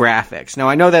these graphics. Now,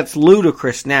 I know that's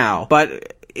ludicrous now,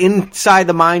 but inside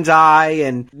the mind's eye,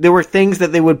 and there were things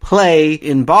that they would play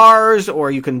in bars,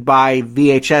 or you can buy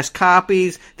VHS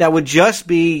copies that would just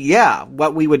be,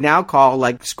 what we would now call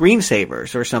like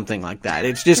screensavers or something like that.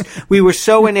 It's just, we were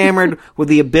so enamored with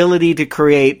the ability to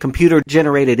create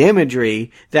computer-generated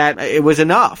imagery that it was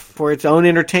enough for its own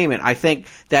entertainment. I think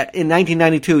that in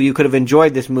 1992, you could have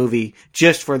enjoyed this movie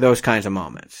just for those kinds of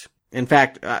moments. In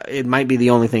fact, it might be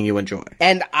the only thing you enjoy.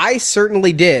 And I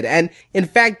certainly did. And in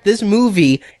fact, this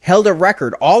movie held a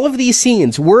record. All of these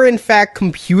scenes were in fact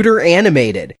computer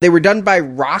animated. They were done by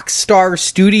Rockstar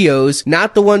Studios,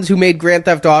 not the ones who made Grand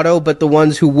Theft Auto, but the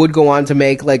ones who would go on to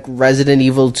make like Resident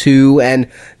Evil 2, and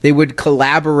they would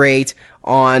collaborate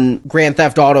on Grand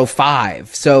Theft Auto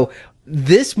 5. So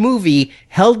this movie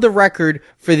held the record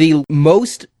for the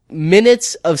most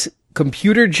minutes of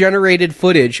computer-generated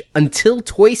footage until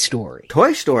Toy Story.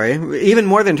 Toy Story? Even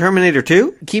more than Terminator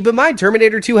 2? Keep in mind,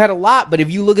 Terminator 2 had a lot, but if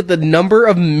you look at the number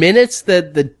of minutes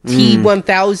that the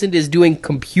T-1000 is doing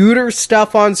computer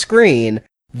stuff on screen,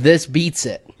 this beats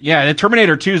it. Yeah, the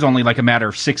Terminator 2 is only like a matter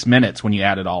of 6 minutes when you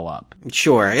add it all up.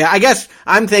 Sure. Yeah, I guess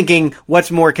I'm thinking what's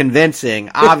more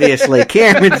convincing. Obviously,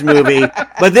 Cameron's movie,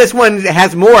 but this one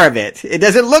has more of it. It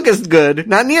doesn't look as good,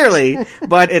 not nearly,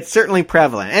 but it's certainly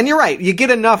prevalent. And you're right, you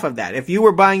get enough of that. If you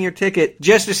were buying your ticket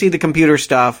just to see the computer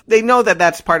stuff, they know that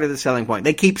that's part of the selling point.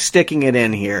 They keep sticking it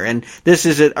in here, and this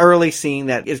is an early scene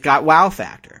that has got wow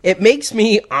factor. It makes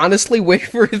me honestly wait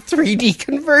for a 3D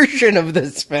conversion of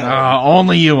this film.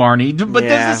 Only you, Arnie. But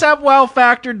does this have wow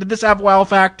factor? Did this have wow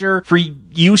factor for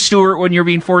you, Stuart, when you're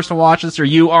being forced to watch this, or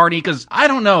you, Arnie? Because I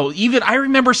don't know. Even I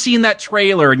remember seeing that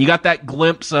trailer, and you got that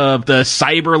glimpse of the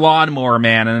cyber lawnmower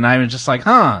man, and I was just like,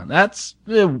 that's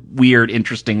a weird,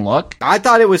 interesting look. I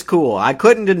thought it was cool. I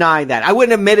couldn't deny that. I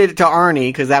wouldn't admit it to Arnie,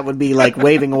 because that would be like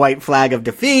waving a white flag of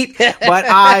defeat, but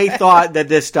I thought that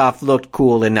this stuff looked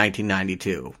cool in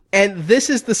 1992. And this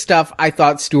is the stuff I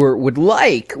thought Stuart would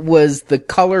like, was the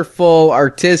colorful,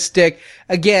 artistic,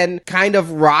 again, kind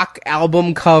of rock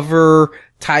album cover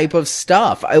type of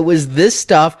stuff. It was this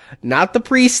stuff, not the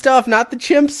Priest stuff, not the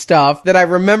Chimp stuff, that I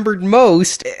remembered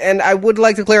most. And I would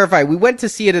like to clarify, we went to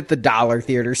see it at the Dollar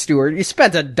Theater, Stuart. You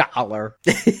spent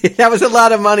 $1. That was a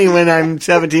lot of money when I'm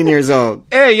 17 years old.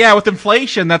 Hey, yeah, with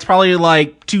inflation, that's probably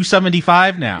like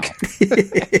 $2.75 now.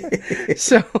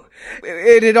 So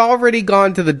it had already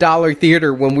gone to the Dollar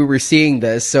Theater when we were seeing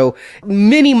this. So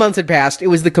many months had passed. It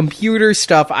was the computer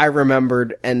stuff I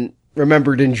remembered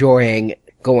enjoying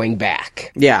going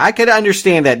back. Yeah, I could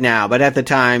understand that now, but at the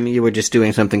time, you were just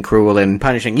doing something cruel and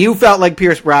punishing. You felt like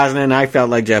Pierce Brosnan, and I felt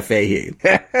like Jeff Fahey.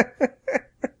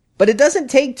 But it doesn't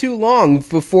take too long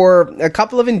before a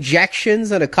couple of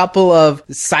injections and a couple of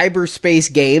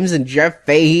cyberspace games, and Jeff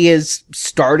Fahey is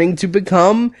starting to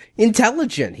become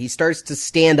intelligent. He starts to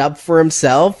stand up for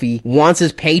himself. He wants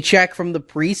his paycheck from the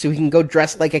priest so he can go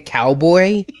dress like a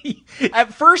cowboy.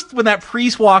 At first, when that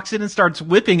priest walks in and starts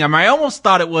whipping him, I almost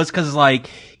thought it was because, like,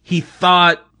 he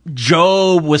thought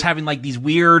Job was having like these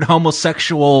weird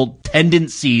homosexual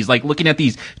tendencies, like looking at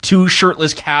these two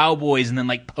shirtless cowboys and then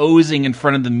like posing in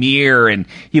front of the mirror, and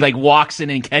he like walks in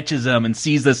and catches them and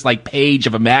sees this like page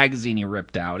of a magazine he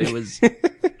ripped out. It was,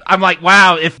 I'm like,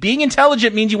 wow, if being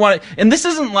intelligent means you want to, and this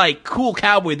isn't like cool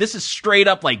cowboy, this is straight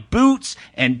up like boots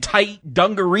and tight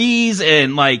dungarees,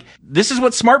 and like, this is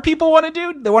what smart people want to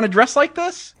do? They want to dress like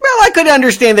this? Well, I could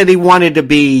understand that he wanted to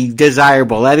be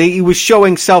desirable, that he was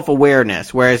showing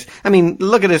self-awareness, whereas, I mean,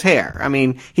 look at his hair. I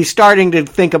mean, he's starting to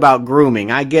think about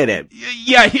grooming. I get it.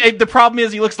 Yeah, the problem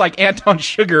is he looks like Anton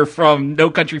Sugar from No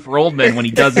Country for Old Men when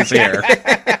he does his hair.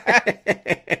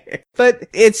 But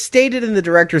it's stated in the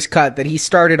director's cut that he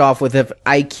started off with an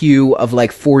IQ of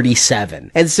like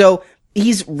 47. And so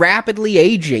he's rapidly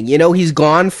aging. You know, he's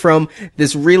gone from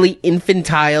this really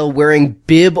infantile wearing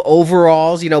bib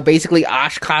overalls, you know, basically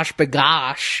Oshkosh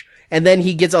Bagosh, and then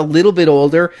he gets a little bit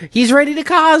older. He's ready to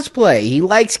cosplay. He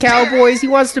likes cowboys. He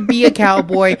wants to be a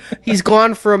cowboy. He's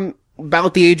gone from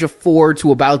about the age of 4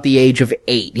 to about the age of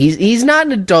 8. He's not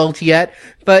an adult yet,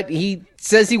 but he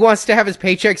says he wants to have his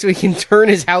paycheck so he can turn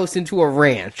his house into a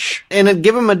ranch. And it'd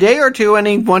give him a day or two and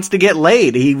he wants to get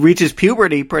laid. He reaches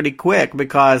puberty pretty quick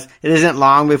because it isn't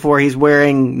long before he's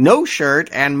wearing no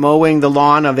shirt and mowing the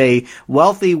lawn of a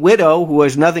wealthy widow who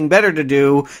has nothing better to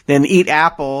do than eat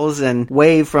apples and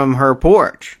wave from her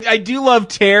porch. I do love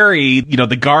Terry,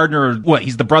 the gardener.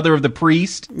 He's the brother of the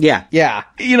priest? Yeah. Yeah.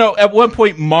 At one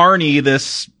point, Marnie,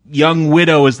 this young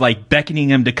widow, is like beckoning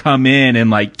him to come in, and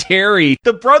like Terry,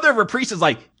 the brother of her priest, is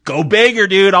like, go bang her,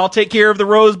 dude. I'll take care of the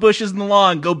rose bushes and the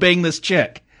lawn. Go bang this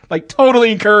chick. Like,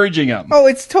 totally encouraging him. Oh,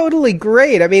 it's totally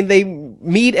great. I mean, they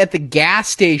meet at the gas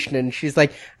station and she's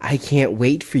like, I can't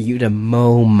wait for you to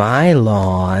mow my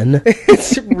lawn.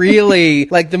 It's really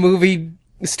like the movie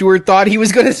Stuart thought he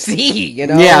was going to see,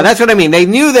 Yeah, that's what I mean. They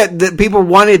knew that people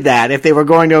wanted that if they were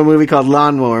going to a movie called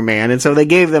Lawnmower Man, and so they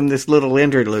gave them this little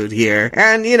interlude here.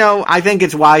 And, I think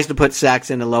it's wise to put sex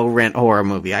in a low-rent horror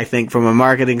movie. I think from a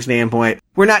marketing standpoint,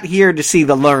 we're not here to see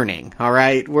the learning, all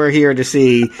right? We're here to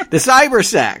see the cyber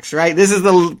sex, right? This is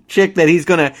the chick that he's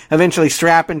going to eventually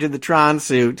strap into the Tron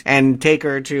suit and take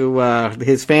her to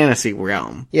his fantasy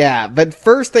realm. Yeah, but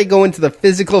first they go into the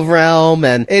physical realm,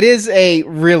 and it is a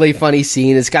really funny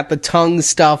scene. It's got the tongue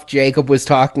stuff Jacob was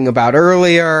talking about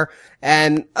earlier,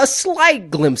 and a slight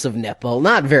glimpse of nipple,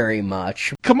 not very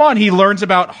much. Come on, he learns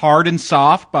about hard and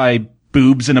soft by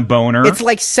boobs and a boner. It's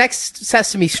like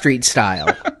Sesame Street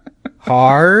style.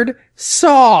 Hard,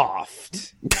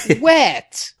 soft,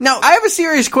 wet. Now, I have a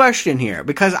serious question here,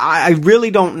 because I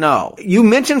really don't know. You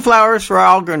mentioned Flowers for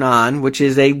Algernon, which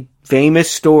is a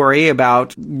famous story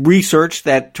about research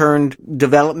that turned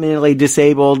developmentally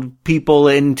disabled people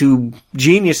into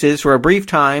geniuses for a brief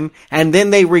time, and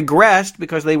then they regressed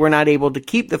because they were not able to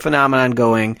keep the phenomenon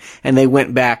going, and they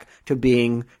went back to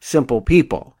being simple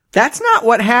people. That's not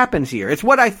what happens here. It's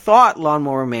what I thought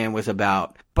Lawnmower Man was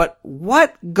about. But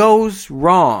what goes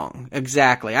wrong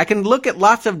exactly? I can look at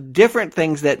lots of different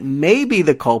things that may be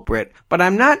the culprit, but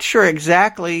I'm not sure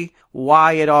exactly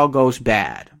why it all goes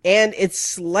bad. And it's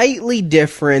slightly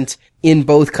different in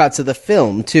both cuts of the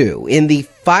film, too. In the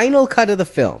final cut of the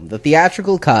film, the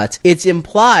theatrical cut, it's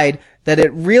implied that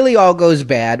it really all goes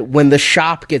bad when the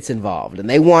shop gets involved, and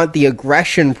they want the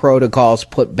aggression protocols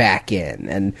put back in.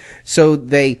 And so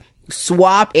they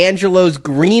swap Angelo's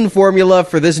green formula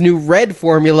for this new red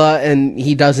formula, and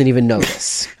he doesn't even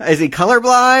notice. Is he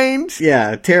colorblind?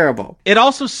 Yeah, terrible. It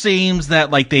also seems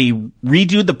that, like, they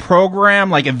redo the program.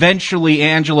 Like, eventually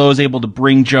Angelo is able to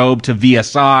bring Job to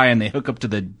VSI, and they hook up to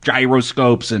the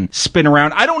gyroscopes and spin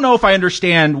around. I don't know if I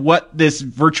understand what this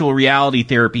virtual reality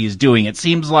therapy is doing. It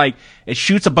seems like it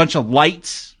shoots a bunch of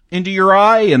lights into your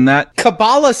eye, and that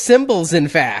Kabbalah symbols, in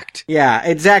fact. Yeah,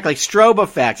 exactly. Strobe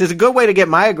effects. It's a good way to get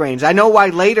migraines. I know why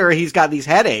later he's got these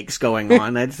headaches going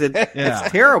on. It's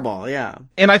terrible, yeah.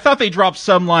 And I thought they dropped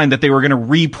some line that they were going to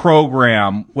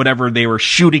reprogram whatever they were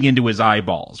shooting into his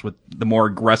eyeballs with the more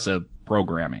aggressive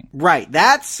programming. Right.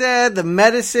 That's said. The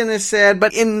medicine is said.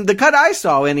 But in the cut I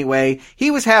saw anyway,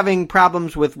 he was having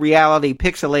problems with reality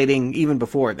pixelating even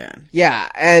before then. Yeah,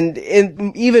 and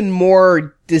even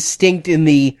more distinct in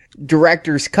the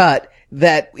director's cut,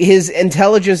 that his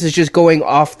intelligence is just going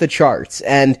off the charts.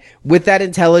 And with that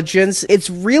intelligence, it's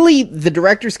really, the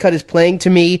director's cut is playing to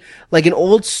me like an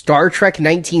old Star Trek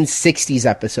 1960s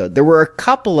episode. There were a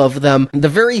couple of them. The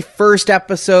very first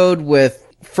episode with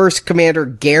First Commander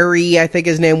Gary, I think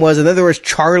his name was, and then there was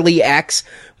Charlie X,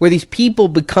 where these people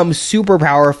become super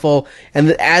powerful,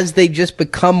 and as they just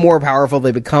become more powerful,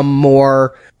 they become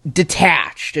more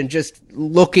detached and just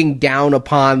looking down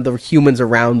upon the humans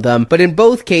around them. But in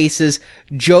both cases,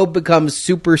 Job becomes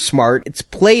super smart. It's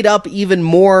played up even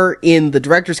more in the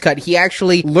director's cut. He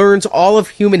actually learns all of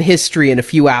human history in a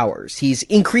few hours. He's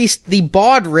increased the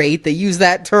baud rate, they use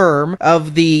that term,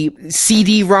 of the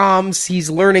CD-ROMs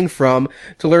he's learning from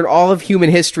to learn all of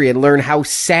human history and learn how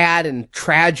sad and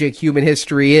tragic human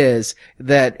history is,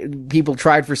 that people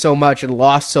tried for so much and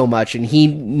lost so much, and he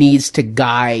needs to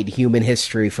guide human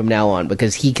history from now on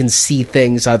because he can see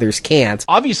things others can't.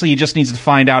 Obviously, he just needs to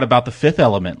find out about the fifth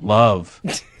element, love.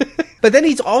 But then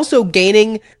he's also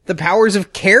gaining the powers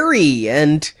of Carrie,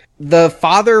 and the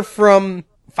father from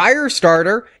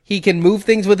Firestarter, He can move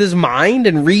things with his mind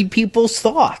and read people's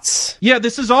thoughts. Yeah,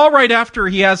 this is all right after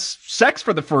he has sex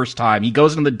for the first time. He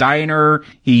goes into the diner,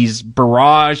 he's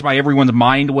barraged by everyone's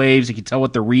mind waves, he can tell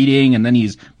what they're reading, and then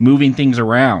he's moving things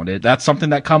around. That's something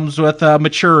that comes with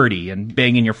maturity and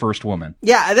banging your first woman.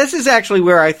 Yeah, this is actually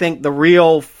where I think the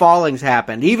real fallings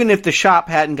happened. Even if the shop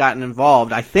hadn't gotten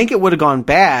involved, I think it would have gone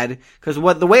bad, because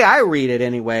the way I read it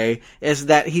anyway, is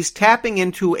that he's tapping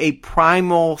into a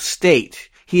primal state.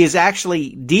 He is actually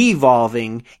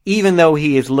devolving, even though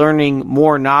he is learning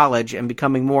more knowledge and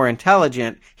becoming more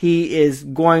intelligent. He is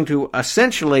going to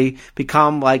essentially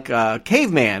become like a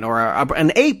caveman or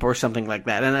an ape or something like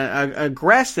that, an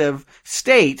aggressive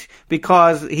state,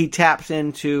 because he taps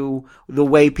into the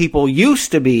way people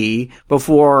used to be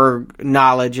before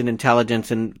knowledge and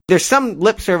intelligence. And there's some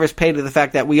lip service paid to the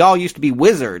fact that we all used to be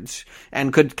wizards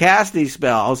and could cast these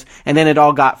spells, and then it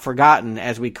all got forgotten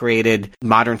as we created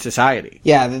modern society.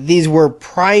 Yeah, these were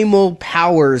primal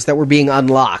powers that were being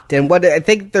unlocked. And what I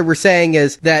think they were saying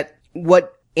is that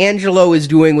what Angelo is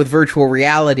doing with virtual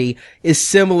reality is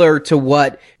similar to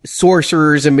what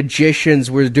sorcerers and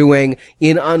magicians were doing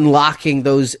in unlocking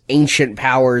those ancient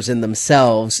powers in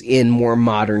themselves in more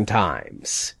modern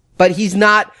times. But he's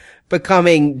not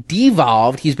becoming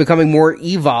devolved, he's becoming more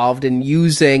evolved and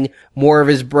using more of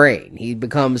his brain. He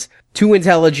becomes too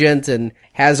intelligent and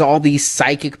has all these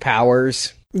psychic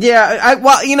powers. Yeah,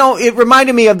 it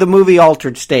reminded me of the movie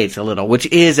Altered States a little, which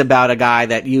is about a guy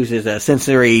that uses a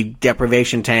sensory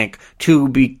deprivation tank to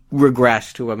be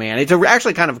regressed to a man. It's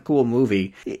actually kind of a cool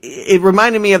movie. It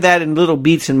reminded me of that in little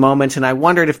beats and moments, and I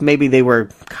wondered if maybe they were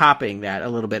copying that a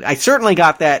little bit. I certainly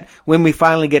got that when we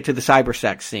finally get to the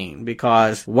cybersex scene,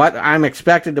 because what I'm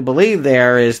expected to believe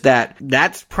there is that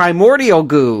that's primordial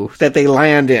goo that they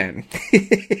land in.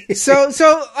 So,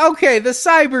 okay, the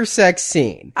cybersex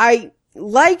scene. I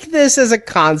like this as a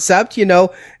concept,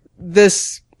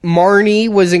 this Marnie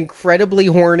was incredibly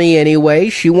horny anyway.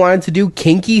 She wanted to do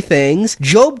kinky things.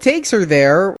 Job takes her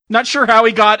there. Not sure how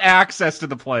he got access to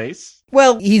the place.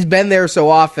 Well, he's been there so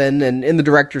often, and in the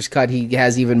director's cut, he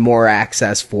has even more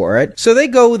access for it. So they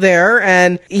go there,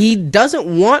 and he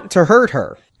doesn't want to hurt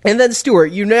her. And then, Stuart,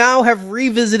 you now have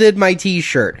revisited my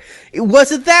t-shirt.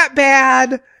 Was it that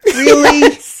bad?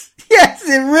 Really? Yes,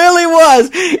 it really was.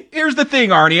 Here's the thing,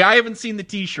 Arnie. I haven't seen the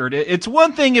t-shirt. It's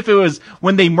one thing if it was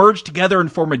when they merged together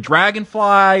and form a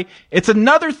dragonfly. It's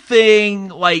another thing,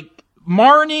 like,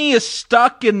 Marnie is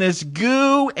stuck in this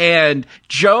goo and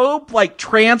Job,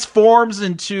 transforms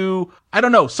into, I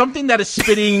don't know, something that is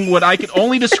spitting what I can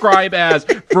only describe as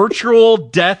virtual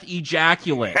death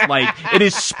ejaculate. It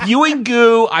is spewing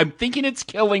goo. I'm thinking it's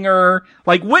killing her.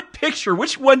 What picture,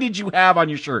 which one did you have on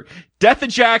your shirt? Death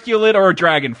ejaculate or a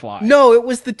dragonfly? No, it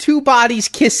was the two bodies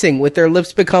kissing with their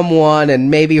lips become one, and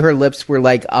maybe her lips were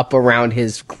up around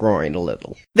his groin a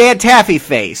little. They had taffy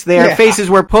face. Their faces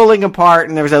were pulling apart,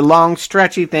 and there was a long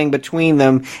stretchy thing between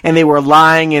them, and they were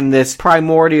lying in this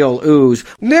primordial ooze.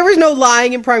 There was no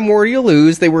lying in primordial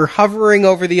ooze. They were hovering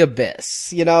over the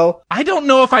abyss, I don't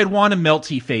know if I'd want a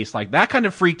melty face like that. Kind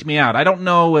of freaked me out. I don't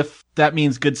know if that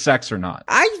means good sex or not.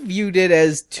 I viewed it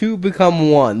as two become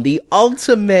one. The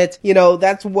ultimate,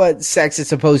 that's what sex is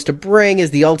supposed to bring,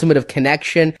 is the ultimate of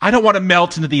connection. I don't want to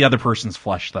melt into the other person's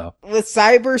flesh, though. With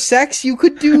cyber sex, you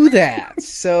could do that.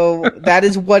 So that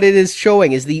is what it is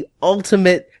showing, is the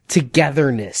ultimate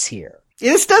togetherness here.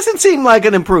 This doesn't seem like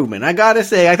an improvement. I gotta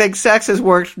say, I think sex has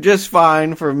worked just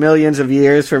fine for millions of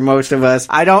years for most of us.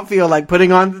 I don't feel like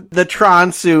putting on the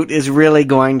Tron suit is really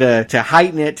going to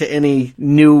heighten it to any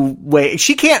new way.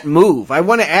 She can't move. I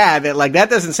want to add that, that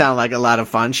doesn't sound like a lot of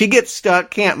fun. She gets stuck,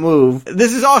 can't move.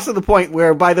 This is also the point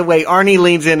where, by the way, Arnie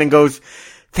leans in and goes,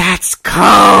 "That's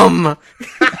cum!"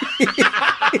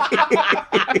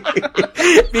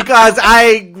 Because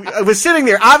I was sitting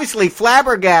there, obviously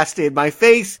flabbergasted. My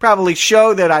face probably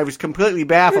showed that I was completely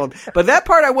baffled. But that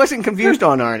part I wasn't confused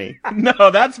on, Arnie.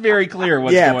 No, that's very clear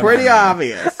what's going on. Yeah, pretty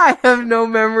obvious. I have no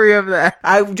memory of that.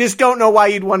 I just don't know why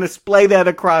you'd want to splay that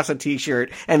across a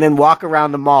t-shirt and then walk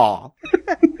around the mall.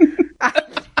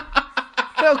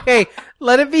 Okay,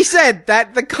 let it be said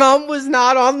that the cum was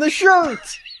not on the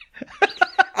shirt.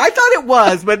 I thought it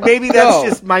was, but maybe that's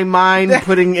just my mind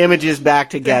putting images back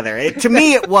together. To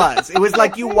me, it was. It was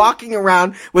like you walking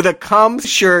around with a cum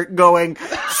shirt going,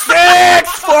 "Sex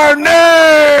for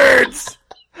nerds!"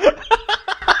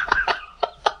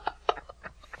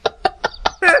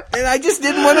 And I just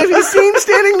didn't want to be seen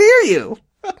standing near you.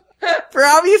 For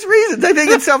obvious reasons. I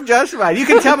think it's self-justified. You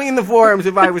can tell me in the forums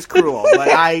if I was cruel, but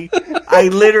I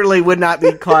literally would not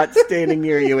be caught standing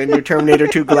near you in your Terminator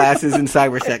 2 glasses and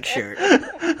cybersex shirt.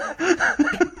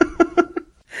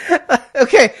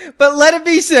 Okay, but let it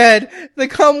be said, the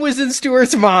cum was in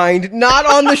Stuart's mind, not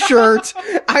on the shirt,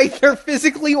 either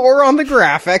physically or on the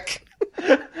graphic.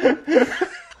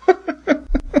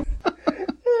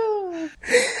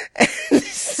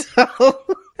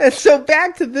 And so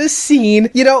back to this scene,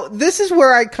 this is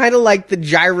where I kind of like the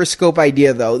gyroscope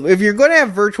idea, though. If you're going to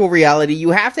have virtual reality,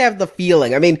 you have to have the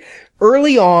feeling. I mean,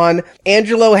 early on,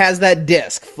 Angelo has that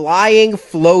disc, flying,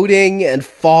 floating, and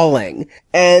falling.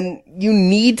 And you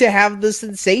need to have the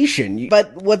sensation.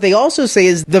 But what they also say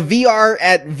is the VR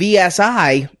at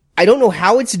VSI, I don't know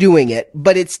how it's doing it,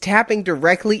 but it's tapping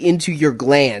directly into your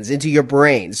glands, into your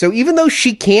brain. So even though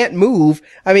she can't move,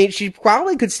 I mean, she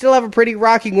probably could still have a pretty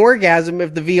rocking orgasm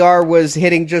if the VR was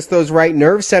hitting just those right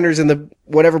nerve centers in the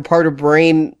whatever part of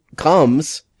brain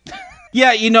comes.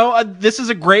 Yeah, this is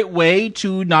a great way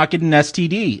to not get an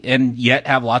STD and yet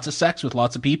have lots of sex with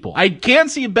lots of people. I can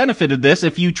see a benefit of this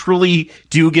if you truly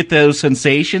do get those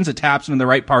sensations, it taps into the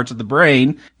right parts of the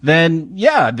brain, then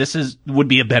yeah, would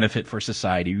be a benefit for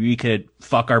society. We could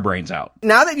fuck our brains out.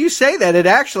 Now that you say that,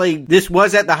 this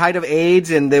was at the height of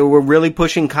AIDS and they were really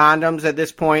pushing condoms at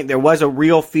this point. There was a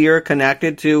real fear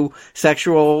connected to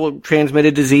sexual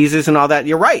transmitted diseases and all that.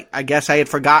 You're right. I guess I had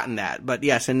forgotten that. But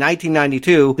yes, in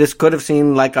 1992, this could have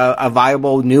seemed like a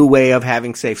viable new way of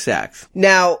having safe sex.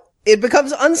 Now, it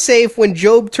becomes unsafe when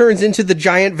Job turns into the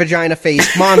giant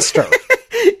vagina-faced monster.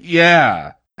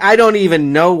 Yeah. I don't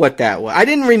even know what that was. I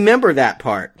didn't remember that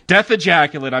part. Death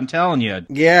ejaculate, I'm telling you.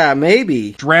 Yeah,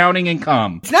 maybe. Drowning in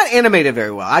cum. It's not animated very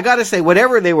well. I gotta say,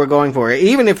 whatever they were going for,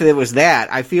 even if it was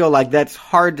that, I feel like that's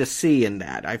hard to see in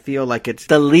that. I feel like it's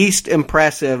the least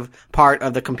impressive part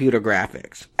of the computer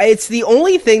graphics. It's the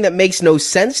only thing that makes no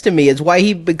sense to me is why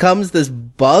he becomes this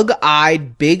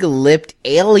bug-eyed, big-lipped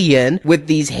alien with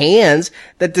these hands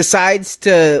that decides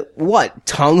to,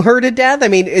 tongue her to death? I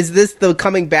mean, is this the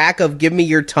coming back of give me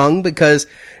your tongue? Because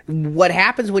what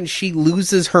happens when she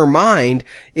loses her mind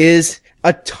is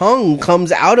a tongue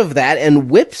comes out of that and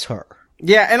whips her.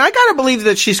 Yeah, and I gotta believe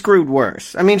that she screwed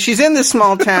worse. I mean, she's in this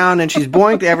small town and she's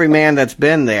boinked every man that's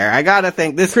been there. I gotta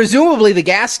think this... Presumably the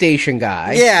gas station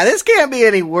guy. Yeah, this can't be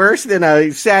any worse than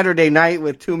a Saturday night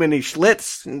with too many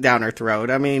Schlitz down her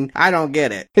throat. I mean, I don't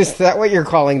get it. Is that what you're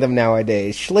calling them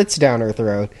nowadays? Schlitz down her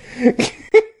throat.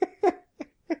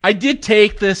 I did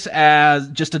take this as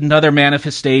just another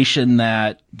manifestation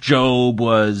that Job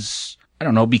was,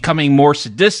 becoming more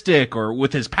sadistic or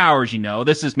with his powers,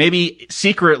 This is maybe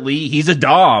secretly he's a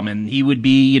dom and he would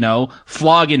be,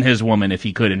 flogging his woman if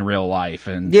he could in real life.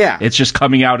 And yeah, it's just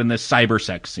coming out in this cyber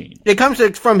sex scene. It comes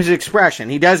from his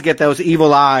expression. He does get those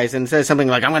evil eyes and says something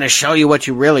like, I'm going to show you what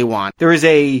you really want. There is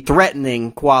a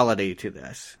threatening quality to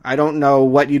this. I don't know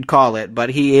what you'd call it,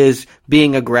 but he is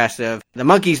being aggressive. The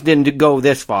monkeys didn't go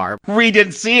this far. We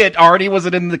didn't see it. Artie, was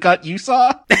it in the cut you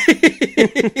saw?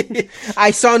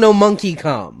 I saw no monkey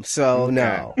come, so okay.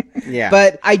 No. Yeah.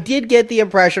 But I did get the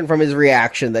impression from his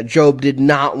reaction that Job did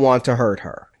not want to hurt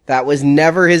her. That was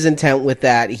never his intent with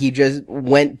that. He just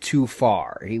went too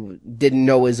far. He didn't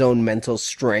know his own mental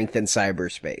strength in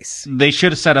cyberspace. They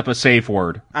should have set up a safe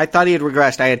word. I thought he had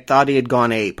regressed. I had thought he had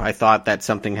gone ape. I thought that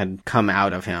something had come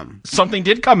out of him. Something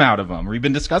did come out of him. We've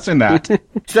been discussing that.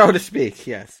 So to speak,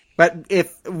 yes. But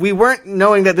if we weren't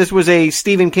knowing that this was a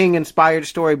Stephen King-inspired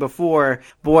story before,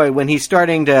 boy, when he's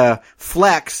starting to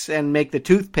flex and make the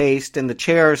toothpaste and the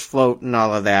chairs float and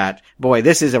all of that, boy,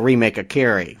 this is a remake of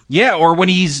Carrie. Yeah, or when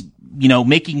he's,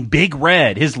 making Big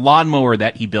Red, his lawnmower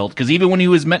that he built, because even when he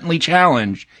was mentally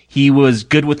challenged, he was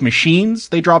good with machines,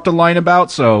 they dropped a line about.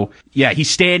 So, yeah, he's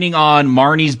standing on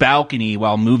Marnie's balcony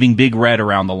while moving Big Red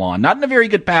around the lawn. Not in a very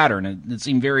good pattern. It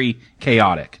seemed very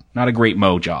chaotic. Not a great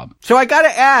mow job. So I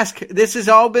gotta ask, this has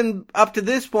all been, up to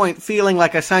this point, feeling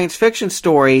like a science fiction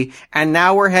story, and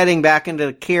now we're heading back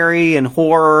into Carrie and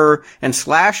horror and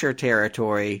slasher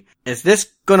territory. Is this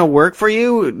gonna work for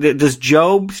you? Does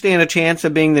Job stand a chance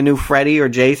of being the new Freddy or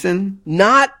Jason?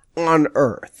 Not on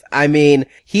Earth. I mean,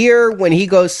 here, when he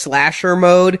goes slasher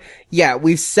mode, yeah,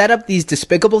 we've set up these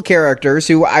despicable characters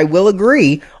who, I will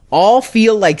agree, all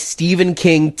feel like Stephen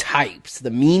King types. The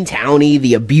mean townie,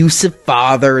 the abusive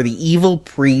father, the evil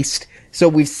priest. So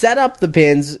we've set up the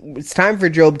pins. It's time for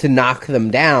Job to knock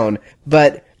them down.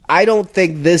 But I don't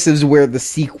think this is where the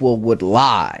sequel would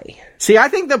lie. See, I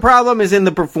think the problem is in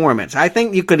the performance. I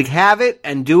think you could have it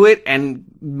and do it and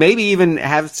maybe even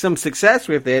have some success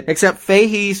with it, except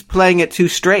Fahey's playing it too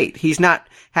straight. He's not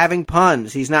having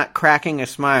puns. He's not cracking a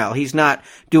smile. He's not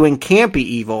doing campy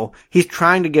evil. He's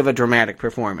trying to give a dramatic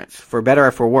performance, for better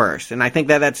or for worse. And I think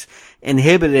that that's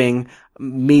inhibiting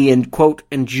me in, quote,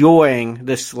 enjoying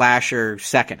the slasher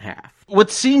second half.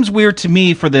 What seems weird to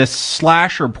me for this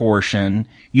slasher portion,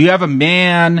 you have a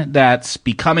man that's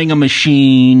becoming a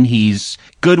machine. He's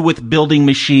good with building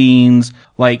machines.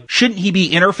 Like, shouldn't he be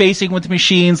interfacing with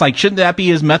machines? Like, shouldn't that be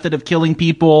his method of killing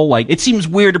people? Like, it seems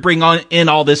weird to bring in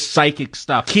all this psychic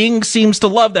stuff. King seems to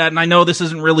love that, and I know this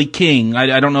isn't really King.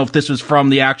 I don't know if this was from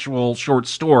the actual short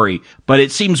story, but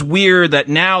it seems weird that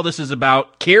now this is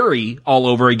about Carrie all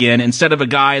over again, instead of a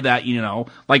guy that, you know,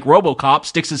 like RoboCop,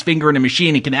 sticks his finger in a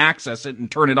machine and can access it and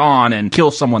turn it on and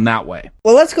kill someone that way.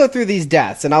 Well, let's go through these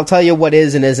deaths, and I'll tell you what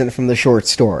is and isn't from the short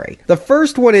story. The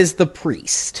first one is the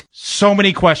priest. So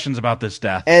many questions about this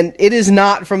death. And it is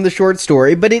not from the short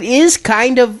story, but it is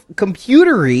kind of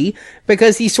computery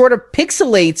because he sort of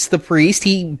pixelates the priest.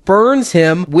 He burns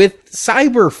him with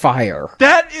cyber fire.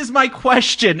 That is my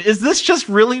question. Is this just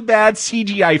really bad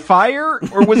CGI fire?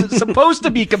 Or was it supposed to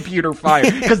be computer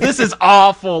fire? Because this is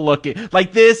awful looking.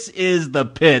 Like, this is the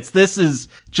pits. This is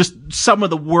just some of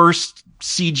the worst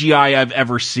CGI I've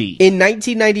ever seen. In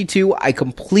 1992, I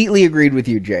completely agreed with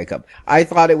you, Jacob. I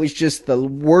thought it was just the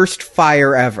worst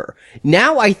fire ever.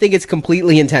 Now I think it's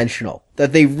completely intentional,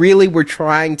 that they really were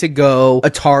trying to go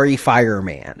Atari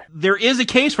Fireman. There is a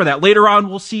case for that. Later on,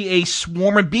 we'll see a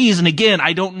swarm of bees, and again,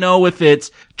 I don't know if it's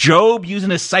Job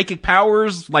using his psychic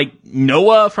powers like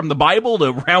Noah from the Bible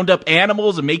to round up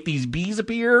animals and make these bees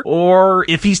appear, or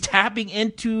if he's tapping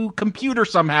into computer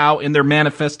somehow and they're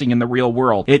manifesting in the real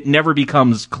world. It never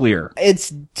becomes clear.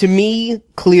 It's, to me,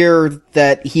 clear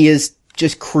that he is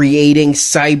just creating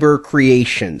cyber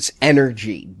creations,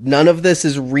 energy. None of this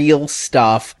is real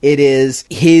stuff. It is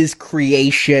his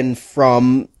creation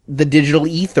from the digital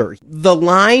ether. The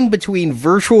line between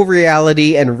virtual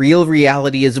reality and real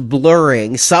reality is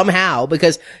blurring somehow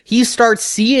because he starts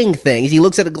seeing things. He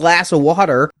looks at a glass of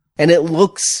water and it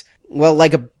looks, well,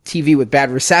 like a TV with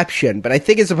bad reception, but I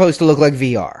think it's supposed to look like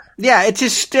VR. Yeah, it's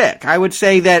his stick. I would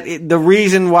say that the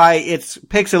reason why it's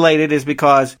pixelated is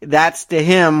because that's to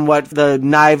him what the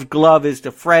knived glove is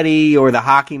to Freddy or the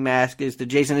hockey mask is to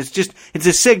Jason. It's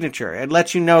a signature. It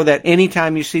lets you know that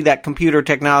anytime you see that computer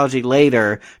technology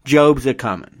later, Job's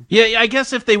a-coming. Yeah, I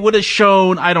guess if they would have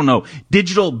shown, I don't know,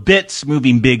 digital bits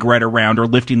moving Big Red around or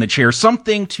lifting the chair,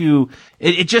 something to,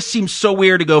 it just seems so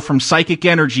weird to go from psychic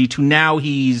energy to now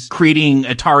he's creating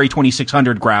Atari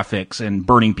 2600 graphics and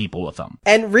burning people with them.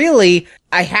 And really,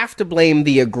 I have to blame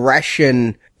the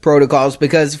aggression protocols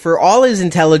because for all his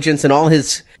intelligence and all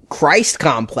his Christ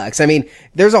complex, I mean,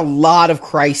 there's a lot of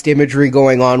Christ imagery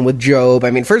going on with Job.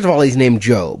 I mean, first of all, he's named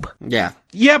Job. Yeah.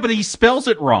 Yeah, but he spells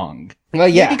it wrong. Well,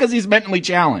 yeah. Maybe because he's mentally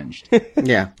challenged.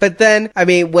 Yeah. But then, I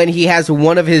mean, when he has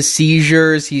one of his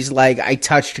seizures, he's like, I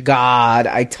touched God.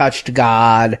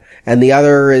 And the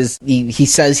other is, he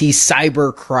says he's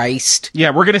Cyber Christ.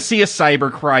 Yeah, we're going to see a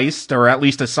Cyber Christ, or at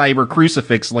least a Cyber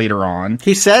Crucifix later on.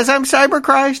 He says, I'm Cyber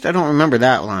Christ? I don't remember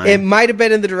that line. It might have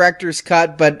been in the director's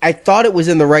cut, but I thought it was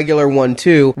in the regular one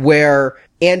too, where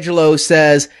Angelo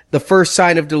says the first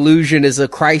sign of delusion is a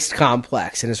Christ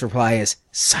complex, and his reply is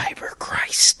Cyber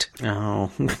Christ.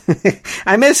 Oh,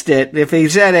 I missed it. If he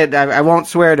said it, I won't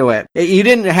swear to it. You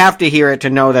didn't have to hear it to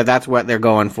know that that's what they're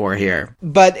going for here.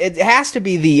 But it has to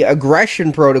be the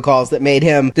aggression protocols that made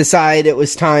him decide it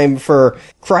was time for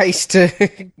Christ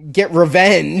to get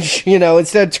revenge, you know,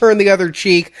 instead of turn the other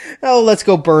cheek. Oh, let's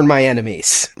go burn my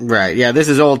enemies. Right. Yeah, this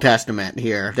is Old Testament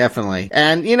here, definitely.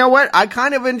 And you know what? I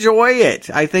kind of enjoy it.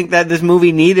 I think that this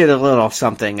movie needed a little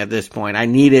something at this point. I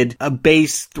needed a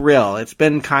base thrill. It's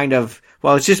been kind of,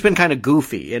 well, it's just been kind of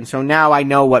goofy. And so now I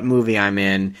know what movie I'm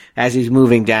in as he's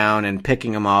moving down and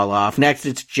picking them all off. Next,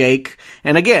 it's Jake.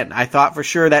 And again, I thought for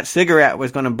sure that cigarette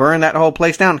was going to burn that whole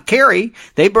place down. Carrie,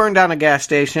 they burned down a gas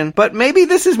station, but maybe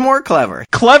this is more clever.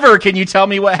 Clever? Can you tell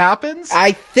me what happens?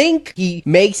 I think he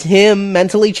makes him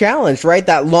mentally challenged, right?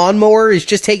 That lawnmower is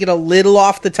just taking a little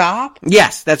off the top.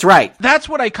 Yes, that's right. That's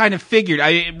what I kind of figured.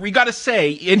 We gotta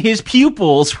say, in his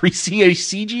pupils, we see a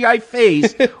CGI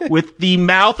face with the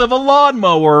mouth of a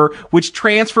lawnmower, which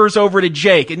transfers over to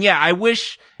Jake. And yeah, I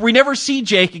wish we never see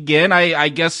Jake again. I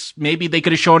guess maybe they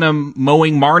could have shown him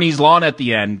mowing Marnie's lawn at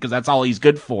the end, because that's all he's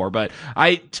good for. But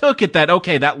I took it that,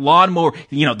 okay, that lawnmower,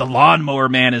 you know, the lawnmower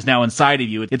man is now inside of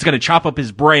you. It's going to chop up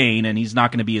his brain, and he's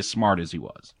not going to be as smart as he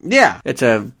was. Yeah, it's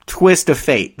a twist of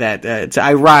fate that it's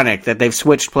ironic that they've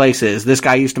switched places. This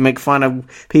guy used to make fun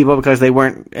of people because they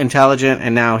weren't intelligent,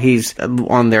 and now he's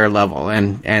on their level,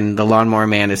 and the lawnmower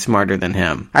man is smarter than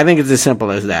him. I think it's as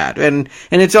simple as that. And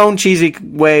in its own cheesy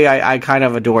way, I kind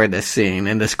of adore this scene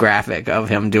and this graphic of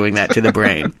him doing that to the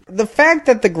brain. The fact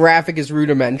that the graphic is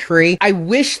rudimentary, I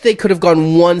wish they could have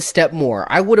gone one step more.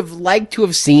 I would have liked to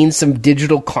have seen some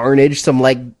digital carnage, some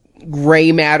like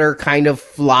gray matter kind of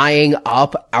flying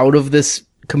up out of this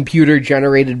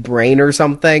computer-generated brain or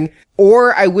something.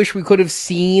 Or I wish we could have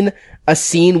seen a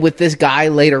scene with this guy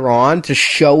later on to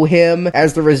show him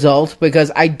as the result,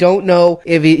 because I don't know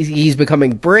if he's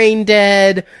becoming brain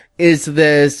dead. Is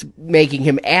this making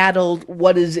him addled?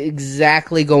 What is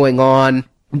exactly going on?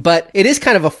 But it is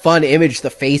kind of a fun image, the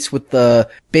face with the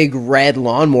big red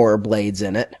lawnmower blades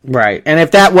in it. Right. And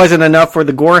if that wasn't enough for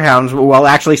the Gorehounds, we'll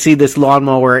actually see this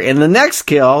lawnmower in the next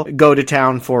kill go to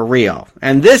town for real.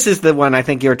 And this is the one I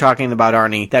think you're talking about,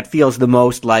 Arnie, that feels the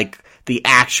most like the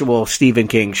actual Stephen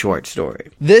King short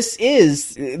story.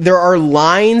 There are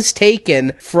lines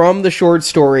taken from the short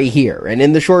story here. And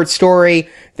in the short story,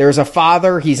 there's a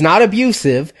father, he's not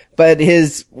abusive, but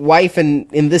his wife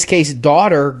and, in this case,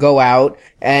 daughter go out,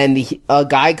 and a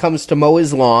guy comes to mow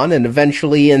his lawn and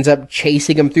eventually ends up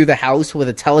chasing him through the house with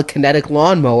a telekinetic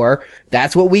lawnmower.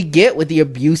 That's what we get with the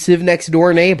abusive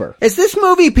next-door neighbor. Is this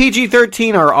movie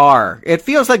PG-13 or R? It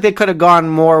feels like they could have gone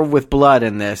more with blood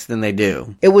in this than they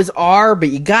do. It was R, but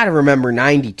you gotta remember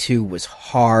 92 was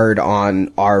hard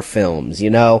on R films, you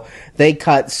know? They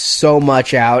cut so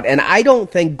much out, and I don't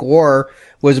think gore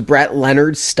was Brett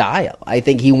Leonard's style. I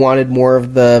think he wanted more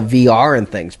of the VR and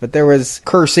things, but there was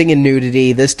cursing and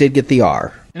nudity. This did get the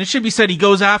R. And it should be said, he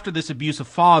goes after this abusive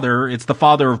father. It's the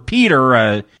father of Peter,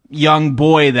 a young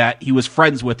boy that he was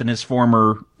friends with in his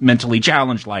former mentally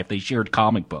challenged life. They shared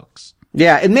comic books.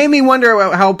 Yeah, it made me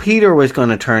wonder how Peter was going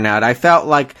to turn out. I felt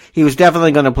like he was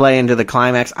definitely going to play into the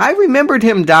climax. I remembered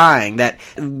him dying, that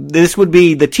this would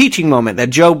be the teaching moment, that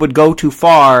Job would go too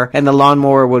far and the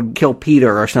lawnmower would kill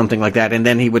Peter or something like that, and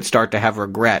then he would start to have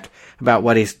regret about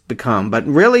what he's become. But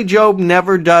really, Job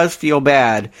never does feel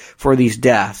bad for these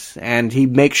deaths, and he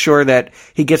makes sure that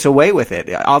he gets away with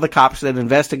it. All the cops that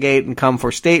investigate and come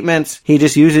for statements, he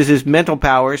just uses his mental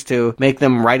powers to make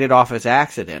them write it off as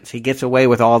accidents. He gets away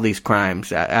with all these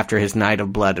crimes after his night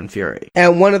of blood and fury.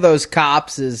 And one of those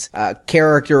cops is a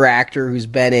character actor who's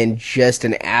been in just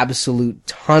an absolute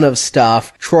ton of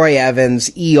stuff. Troy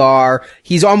Evans, ER.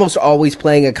 He's almost always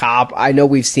playing a cop. I know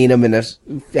we've seen him in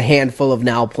a handful of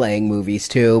now playing movies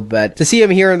too, but to see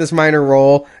him here in this minor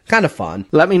role, kind of fun.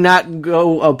 Let me not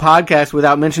go a podcast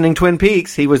without mentioning Twin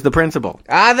Peaks. He was the principal.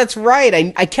 Ah, that's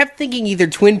right. I kept thinking either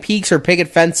Twin Peaks or Picket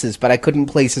Fences, but I couldn't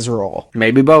place his role.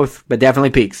 Maybe both, but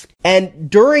definitely Peaks. And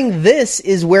during this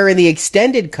is where, in the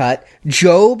extended cut,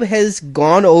 Job has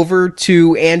gone over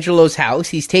to Angelo's house.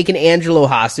 He's taken Angelo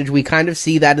hostage. We kind of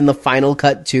see that in the final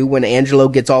cut too, when Angelo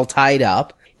gets all tied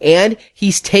up. And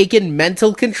he's taken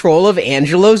mental control of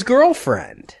Angelo's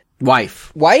girlfriend.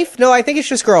 Wife? No, I think it's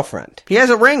just girlfriend. He has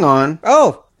a ring on.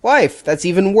 Oh, wife. That's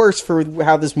even worse for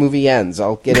how this movie ends.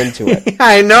 I'll get into it.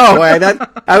 I know.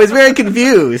 I was very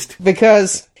confused.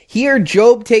 Because here,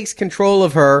 Job takes control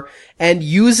of her and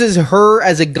uses her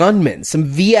as a gunman.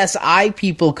 Some VSI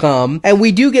people come, and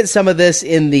we do get some of this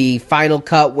in the final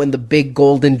cut when the big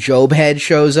golden Job head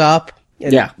shows up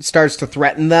and starts to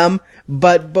threaten them.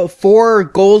 But before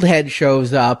Goldhead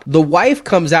shows up, the wife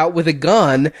comes out with a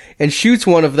gun and shoots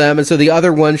one of them, and so the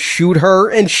other ones shoot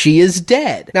her, and she is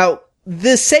dead. Now,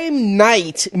 the same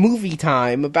night, movie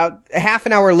time, about a half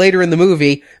an hour later in the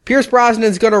movie, Pierce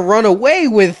Brosnan's gonna run away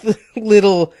with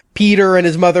little Peter and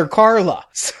his mother Carla.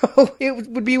 So it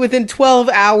would be within 12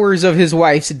 hours of his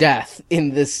wife's death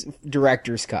in this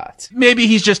director's cut. Maybe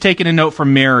he's just taking a note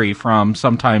from Mary from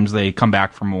Sometimes They Come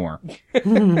Back for More.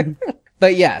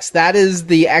 But yes, that is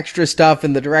the extra stuff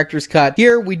in the director's cut.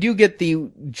 Here, we do get the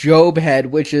Job head,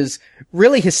 which is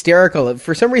really hysterical. It,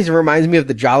 for some reason, reminds me of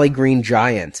the Jolly Green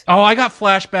Giant. Oh, I got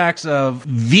flashbacks of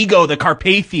Vigo the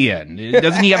Carpathian.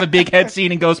 Doesn't he have a big head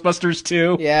scene in Ghostbusters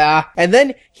 2? Yeah. And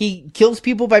then he kills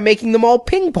people by making them all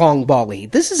ping pong bally.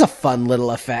 This is a fun little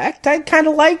effect. I kind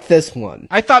of like this one.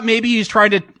 I thought maybe he was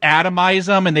trying to atomize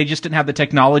them and they just didn't have the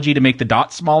technology to make the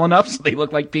dots small enough so they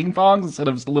look like ping pongs instead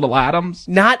of little atoms.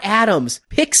 Not atoms.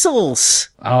 Pixels.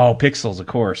 Oh, pixels, of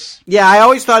course. Yeah, I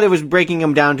always thought it was breaking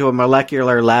them down to a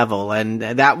molecular level, and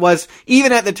that was,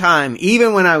 even at the time,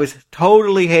 even when I was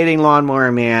totally hating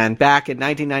Lawnmower Man back in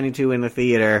 1992 in the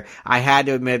theater, I had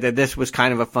to admit that this was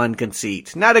kind of a fun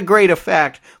conceit. Not a great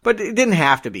effect, but it didn't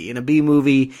have to be. In a B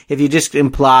movie, if you just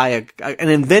imply an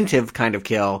inventive kind of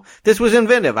kill, this was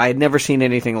inventive. I had never seen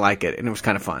anything like it, and it was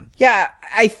kind of fun. Yeah,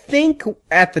 I think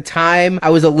at the time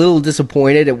I was a little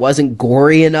disappointed. It wasn't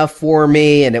gory enough for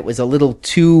me, and it was a little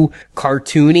too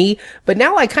cartoony, but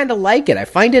now I kind of like it. I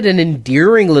find it an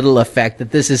endearing little effect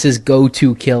that this is his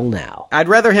go-to kill now. I'd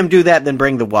rather him do that than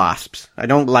bring the wasps. I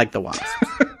don't like the wasps.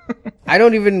 I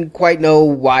don't even quite know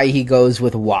why he goes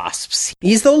with wasps.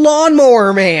 He's the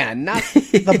lawnmower man, not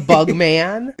the bug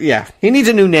man. Yeah, he needs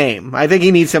a new name. I think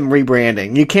he needs some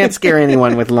rebranding. You can't scare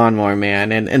anyone with Lawnmower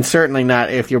Man, and certainly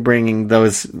not if you're bringing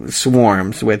those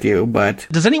swarms with you, but...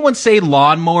 Does anyone say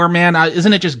Lawnmower Man?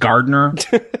 Isn't it just Gardener?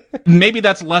 Maybe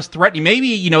that's less threatening.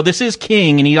 Maybe, this is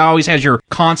King, and he always has your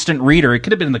constant reader. It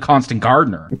could have been the Constant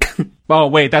Gardener. Oh,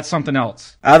 wait, that's something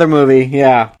else. Other movie,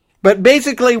 yeah. But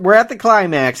basically, we're at the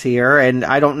climax here, and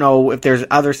I don't know if there's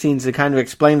other scenes to kind of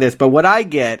explain this, but what I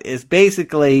get is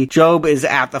basically Gob is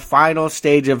at the final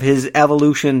stage of his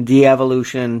evolution,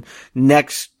 de-evolution,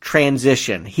 next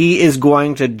transition. He is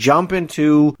going to jump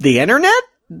into the internet?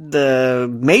 The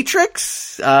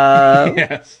Matrix?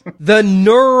 Yes. The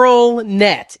neural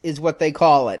net is what they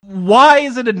call it. Why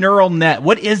is it a neural net?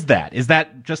 What is that? Is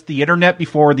that just the internet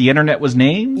before the internet was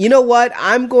named? You know what?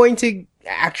 I'm going to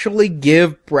actually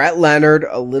give Brett Leonard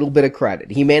a little bit of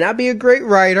credit. He may not be a great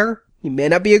writer, he may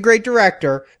not be a great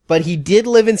director, but he did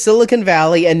live in Silicon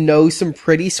Valley and know some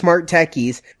pretty smart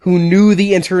techies who knew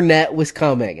the internet was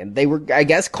coming. And they were, I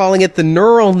guess, calling it the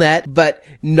neural net, but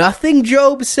nothing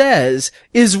Gob says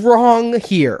is wrong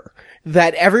here.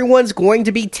 That everyone's going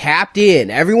to be tapped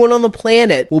in. Everyone on the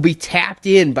planet will be tapped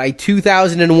in by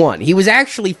 2001. He was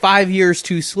actually 5 years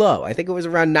too slow. I think it was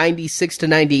around 96 to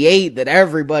 98 that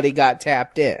everybody got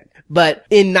tapped in. But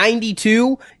in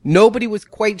 92, nobody was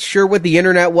quite sure what the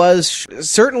internet was.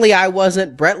 Certainly I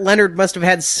wasn't. Brett Leonard must have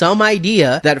had some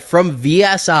idea that from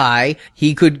VSI,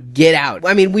 he could get out.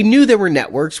 I mean, we knew there were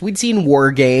networks. We'd seen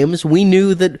war games. We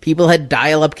knew that people had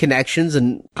dial-up connections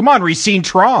and... Come on, we've seen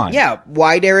Tron. Yeah,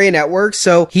 wide area networks.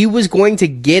 So he was going to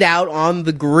get out on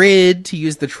the grid, to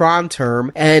use the Tron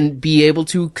term, and be able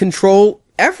to control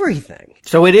everything.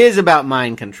 So it is about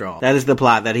mind control. That is the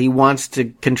plot, that he wants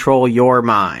to control your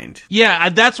mind. Yeah,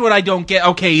 that's what I don't get.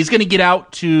 Okay, he's going to get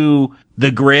out to the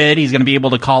grid. He's going to be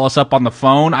able to call us up on the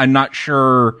phone. I'm not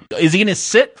sure. Is he going to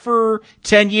sit for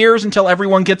 10 years until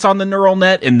everyone gets on the neural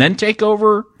net and then take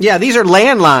over? Yeah, these are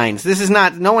landlines. This is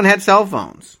not, no one had cell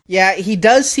phones. Yeah, he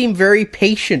does seem very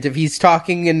patient if he's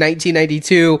talking in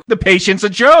 1992. The patience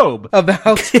of Gob.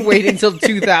 About waiting until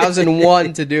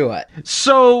 2001 to do it.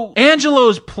 So,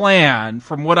 Angelo's plan,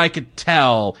 from what I could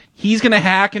tell, he's going to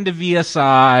hack into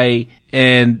VSI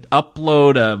and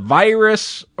upload a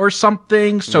virus or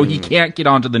something so he can't get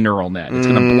onto the neural net. It's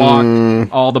going to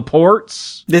block all the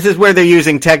ports. This is where they're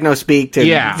using techno-speak to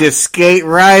just skate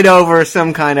right over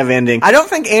some kind of ending. I don't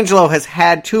think Angelo has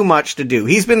had too much to do.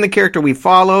 He's been the character we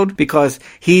followed because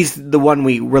he's the one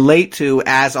we relate to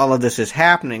as all of this is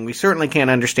happening. We certainly can't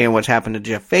understand what's happened to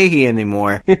Jeff Fahey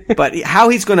anymore. But how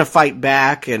he's going to fight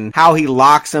back and how he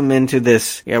locks him into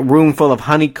this room full of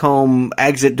honeycomb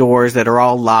exit doors that are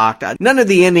all locked. None of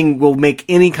the ending will make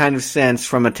any kind of sense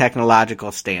from a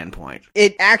technological standpoint.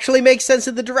 It actually makes sense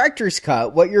in the director's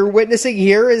cut. What you're witnessing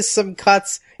here is some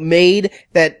cuts made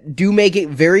that do make it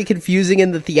very confusing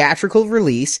in the theatrical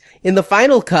release. In the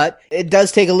final cut, it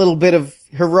does take a little bit of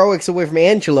heroics away from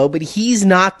Angelo, but he's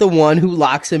not the one who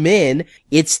locks him in.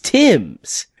 It's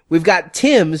Timms. We've got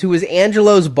Timms, who is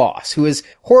Angelo's boss, who is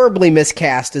horribly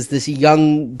miscast as this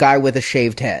young guy with a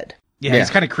shaved head. Yeah,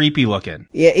 he's kind of creepy looking.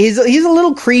 Yeah, he's a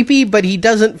little creepy, but he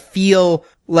doesn't feel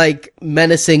like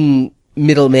menacing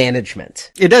middle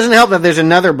management. It doesn't help that there's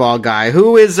another bald guy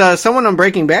who is someone on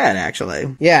Breaking Bad,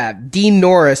 actually. Yeah, Dean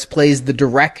Norris plays the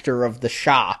director of the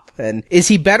shop. And is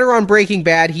he better on Breaking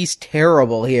Bad? He's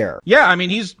terrible here. Yeah, I mean,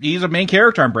 he's a main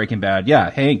character on Breaking Bad.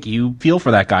 Yeah, Hank, you feel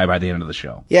for that guy by the end of the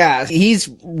show. Yeah, he's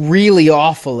really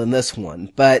awful in this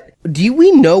one. But do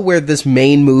we know where this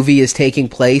main movie is taking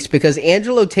place? Because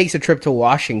Angelo takes a trip to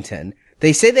Washington.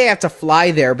 They say they have to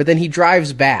fly there, but then he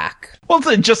drives back. Well,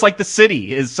 it's just like the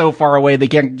city is so far away, they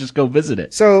can't just go visit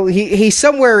it. So he's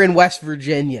somewhere in West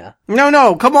Virginia.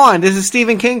 No, come on. This is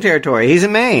Stephen King territory. He's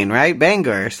in Maine, right?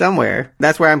 Bangor, somewhere.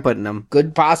 That's where I'm putting him.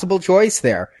 Good possible choice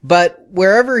there. But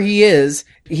wherever he is,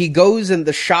 he goes and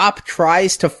the shop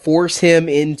tries to force him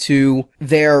into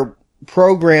their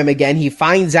program again. He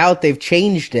finds out they've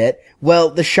changed it.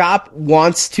 Well, the shop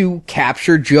wants to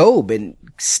capture Gob and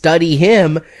study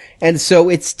him. And so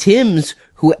it's Timms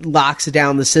who locks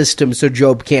down the system so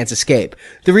Gob can't escape.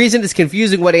 The reason it's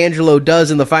confusing what Angelo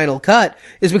does in the final cut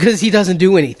is because he doesn't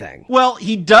do anything. Well,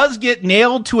 he does get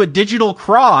nailed to a digital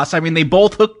cross. I mean, they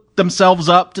both hook themselves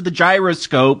up to the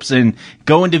gyroscopes and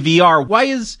go into VR. Why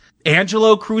is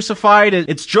Angelo crucified?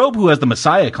 It's Job who has the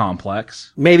Messiah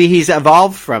complex. Maybe he's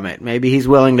evolved from it. Maybe he's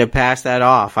willing to pass that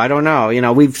off. I don't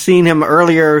know. We've seen him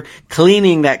earlier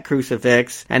cleaning that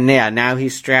crucifix, and now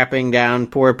he's strapping down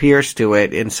poor Pierce to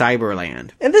it in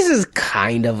Cyberland. And this is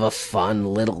kind of a fun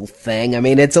little thing. I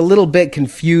mean, it's a little bit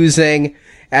confusing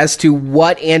as to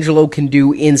what Angelo can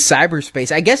do in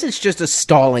cyberspace. I guess it's just a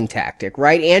stalling tactic,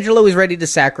 right? Angelo is ready to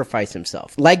sacrifice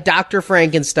himself. Like Dr.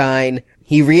 Frankenstein,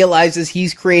 he realizes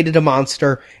he's created a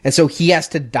monster, and so he has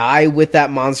to die with that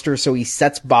monster, so he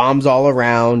sets bombs all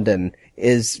around and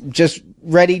is just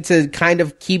ready to kind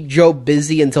of keep Job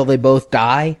busy until they both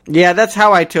die. Yeah, that's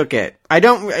how I took it. I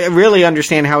don't really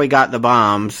understand how he got the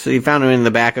bombs. He found them in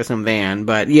the back of some van,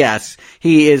 but yes,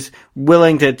 he is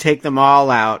willing to take them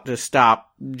all out to stop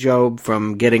Job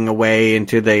from getting away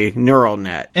into the neural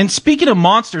net. And speaking of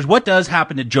monsters, what does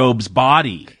happen to Job's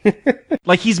body?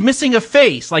 Like, he's missing a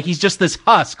face. Like, he's just this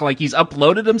husk. Like, he's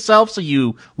uploaded himself, so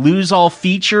you lose all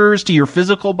features to your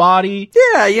physical body.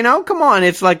 Yeah, come on.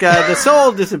 It's like the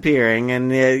soul disappearing,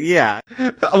 and yeah.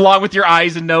 Along with your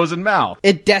eyes and nose and mouth.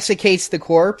 It desiccates the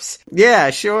corpse.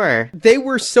 Yeah, sure. They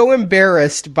were so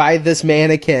embarrassed by this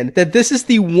mannequin that this is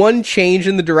the one change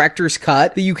in the director's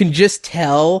cut that you can just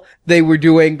tell they were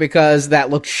doing because that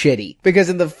looked shitty. Because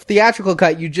in the theatrical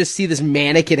cut, you just see this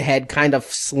mannequin head kind of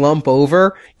slump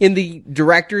over. In the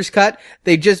director's cut,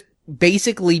 they just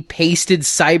basically pasted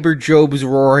Cyber Job's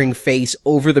roaring face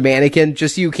over the mannequin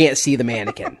just so you can't see the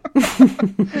mannequin.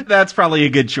 That's probably a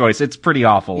good choice. It's pretty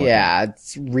awful. Yeah,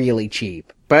 it's really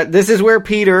cheap. But this is where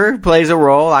Peter plays a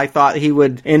role. I thought he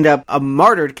would end up a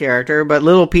martyred character, but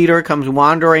little Peter comes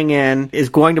wandering in, is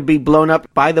going to be blown up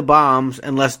by the bombs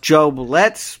unless Job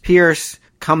lets Pierce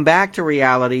come back to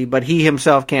reality, but he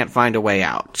himself can't find a way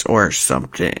out or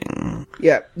something.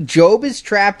 Yeah, Job is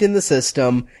trapped in the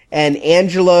system, and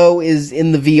Angelo is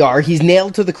in the VR. He's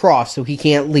nailed to the cross, so he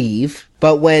can't leave.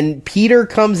 But when Peter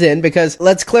comes in, because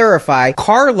let's clarify,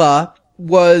 Carla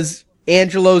was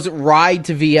Angelo's ride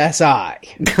to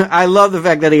VSI. I love the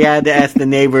fact that he had to ask the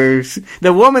neighbors,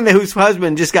 the woman whose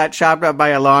husband just got chopped up by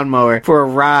a lawnmower, for a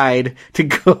ride to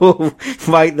go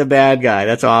fight the bad guy.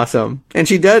 That's awesome. And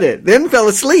she did it, then fell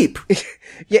asleep.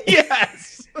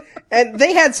 Yes. And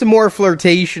they had some more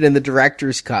flirtation in the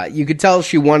director's cut. You could tell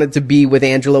she wanted to be with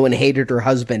Angelo and hated her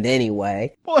husband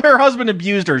anyway. Well, her husband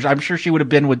abused her. I'm sure she would have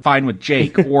been fine with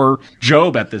Jake or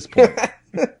Job at this point.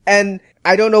 And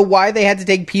I don't know why they had to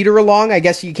take Peter along. I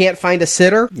guess you can't find a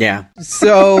sitter. Yeah.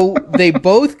 So they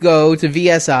both go to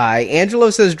VSI. Angelo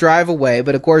says drive away,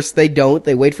 but of course they don't.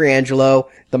 They wait for Angelo.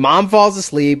 The mom falls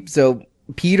asleep, so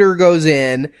Peter goes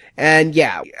in, and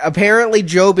yeah, apparently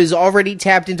Job is already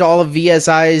tapped into all of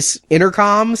VSI's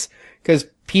intercoms, because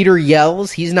Peter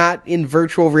yells. He's not in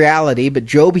virtual reality, but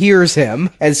Job hears him,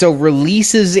 and so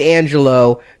releases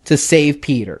Angelo to save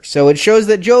Peter. So it shows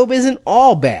that Job isn't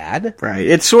all bad. Right.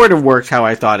 It sort of works how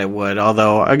I thought it would,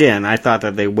 although, again, I thought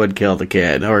that they would kill the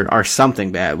kid, or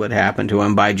something bad would happen to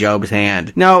him by Job's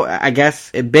hand. No, I guess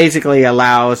it basically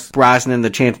allows Brosnan the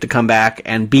chance to come back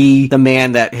and be the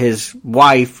man that his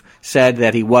wife said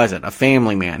that he wasn't, a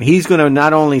family man. He's going to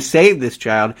not only save this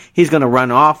child, he's going to run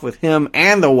off with him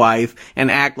and the wife and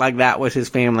act like that was his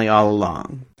family all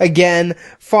along. Again,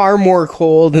 far more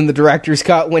cold in the director's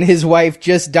cut when his wife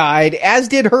just died, as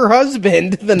did her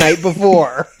husband the night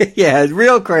before. Yeah, it's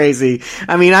real crazy.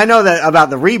 I mean, I know that about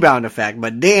the rebound effect,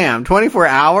 but damn, 24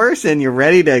 hours and you're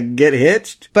ready to get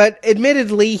hitched? But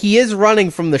admittedly, he is running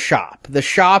from the shop. The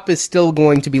shop is still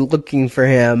going to be looking for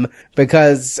him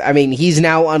because, I mean, he's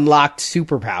now unlocked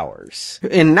superpowers.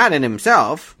 And not in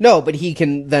himself. No, but he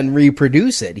can then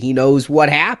reproduce it. He knows what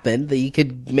happened, that he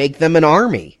could make them an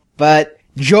army. But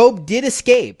Job did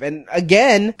escape, and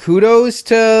again, kudos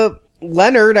to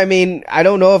Leonard. I mean, I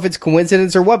don't know if it's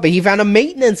coincidence or what, but he found a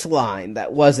maintenance line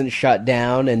that wasn't shut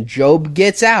down, and Job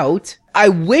gets out. I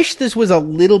wish this was a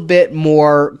little bit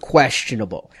more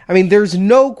questionable. I mean, there's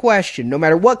no question, no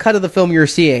matter what cut of the film you're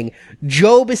seeing,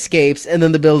 Job escapes and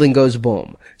then the building goes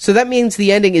boom. So that means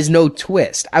the ending is no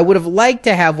twist. I would have liked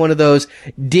to have one of those,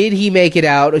 did he make it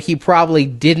out? He probably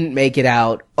didn't make it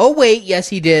out. Oh wait, yes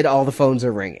he did, all the phones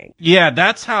are ringing. Yeah,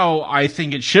 that's how I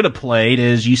think it should have played,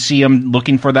 is you see him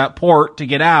looking for that port to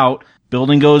get out,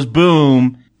 building goes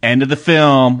boom, end of the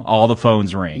film, all the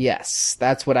phones ring. Yes,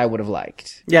 that's what I would have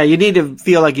liked. Yeah, you need to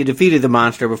feel like you defeated the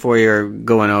monster before you're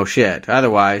going, oh shit.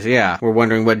 Otherwise, yeah, we're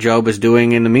wondering what Job is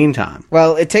doing in the meantime.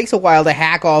 Well, it takes a while to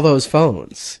hack all those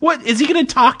phones. What, is he gonna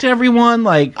talk to everyone?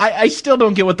 Like, I still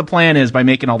don't get what the plan is by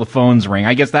making all the phones ring.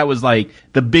 I guess that was like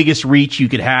the biggest reach you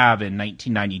could have in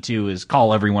 1992 is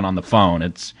call everyone on the phone.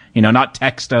 It's, not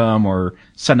text them or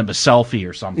send them a selfie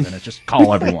or something. It's just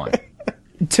call everyone.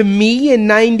 to me in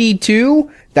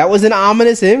 92, that was an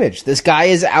ominous image. This guy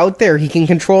is out there. He can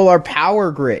control our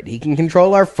power grid. He can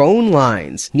control our phone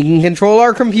lines. He can control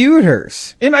our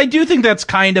computers. And I do think that's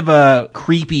kind of a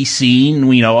creepy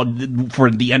scene, you know, for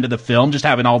the end of the film, just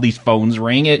having all these phones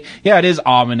ring. It is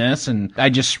ominous, and I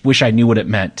just wish I knew what it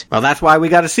meant. Well, that's why we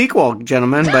got a sequel,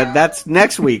 gentlemen, but that's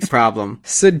next week's problem.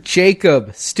 So,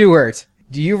 Jacob Stewart,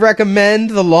 do you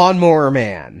recommend The Lawnmower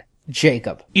Man?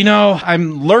 Jacob. You know,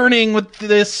 I'm learning with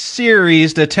this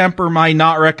series to temper my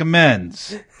not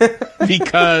recommends.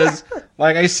 Because,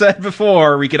 like I said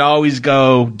before, we could always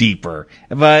go deeper.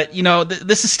 But, you know,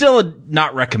 this is still a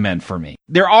not recommend for me.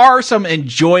 There are some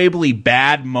enjoyably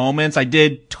bad moments. I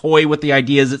did toy with the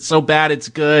ideas. It's so bad, it's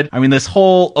good. I mean, this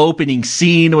whole opening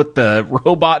scene with the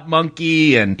robot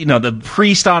monkey and, you know, the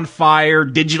priest on fire,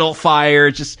 digital fire.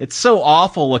 It's so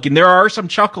awful looking. There are some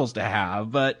chuckles to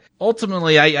have, but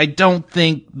ultimately, I don't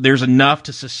think there's enough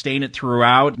to sustain it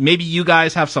throughout. Maybe you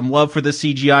guys have some love for the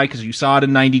CGI because you saw it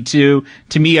in 92.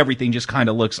 To me, everything just kind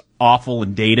of looks awful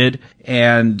and dated.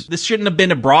 And this shouldn't have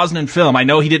been a Brosnan film. I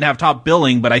know he didn't have top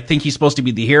billing, but I think he's supposed to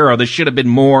be the hero. This should have been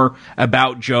more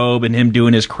about Job and him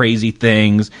doing his crazy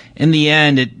things. In the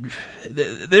end,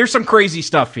 there's some crazy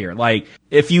stuff here. Like,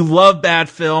 if you love bad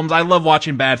films, I love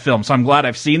watching bad films, so I'm glad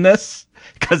I've seen this.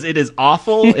 Because it is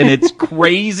awful and it's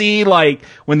crazy. Like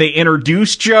when they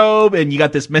introduce Job and you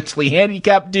got this mentally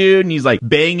handicapped dude and he's like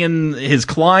banging his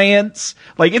clients.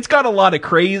 Like it's got a lot of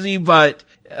crazy, but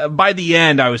by the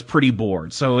end I was pretty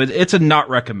bored. So it's a not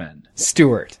recommend.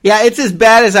 Stewart. Yeah, it's as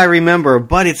bad as I remember,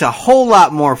 but it's a whole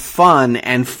lot more fun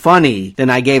and funny than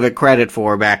I gave it credit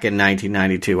for back in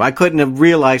 1992. I couldn't have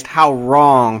realized how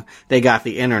wrong they got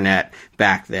the internet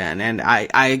back then. And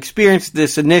I experienced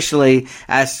this initially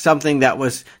as something that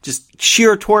was just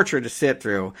sheer torture to sit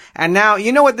through. And now,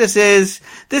 you know what this is?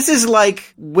 This is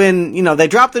like when, you know, they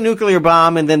dropped the nuclear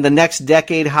bomb and then the next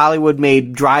decade Hollywood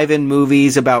made drive-in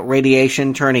movies about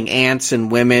radiation turning ants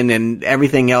and women and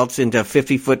everything else into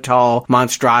 50-foot tall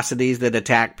monstrosities that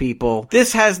attack people.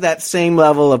 This has that same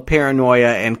level of paranoia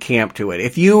and camp to it.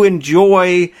 If you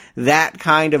enjoy that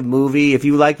kind of movie, if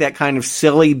you like that kind of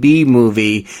silly B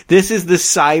movie, this is the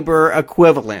cyber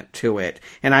equivalent to it.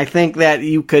 And I think that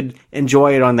you could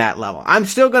enjoy it on that level. I'm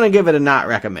still going to give it a not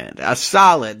recommend, a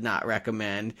solid not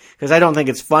recommend, because I don't think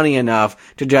it's funny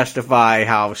enough to justify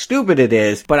how stupid it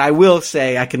is. But I will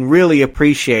say I can really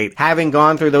appreciate having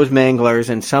gone through those manglers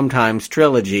and sometimes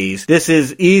trilogies. This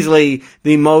is easily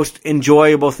the most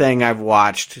enjoyable thing I've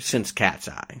watched since Cat's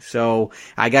Eye. So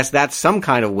I guess that's some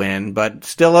kind of win, but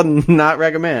still a not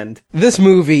recommend. This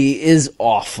movie is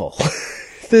awful.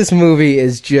 This movie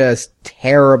is just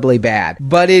terribly bad,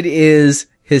 but it is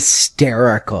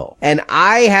hysterical. And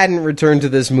I hadn't returned to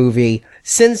this movie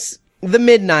since the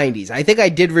mid-90s. I think I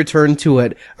did return to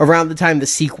it around the time the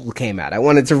sequel came out. I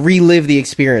wanted to relive the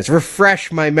experience,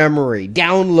 refresh my memory,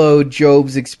 download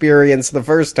Job's experience the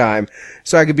first time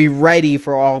so I could be ready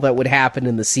for all that would happen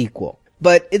in the sequel.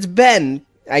 But it's been,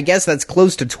 I guess that's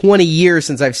close to 20 years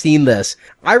since I've seen this.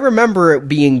 I remember it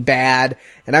being bad,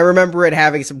 and I remember it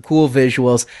having some cool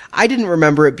visuals. I didn't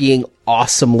remember it being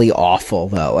awesomely awful,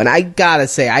 though. And I gotta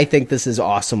say, I think this is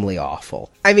awesomely awful.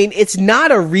 I mean, it's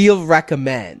not a real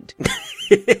recommend.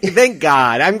 Thank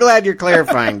God. I'm glad you're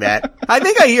clarifying that. I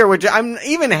think I hear I'm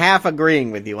even half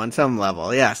agreeing with you on some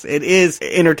level. Yes, it is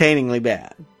entertainingly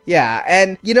bad. Yeah,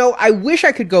 and, you know, I wish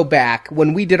I could go back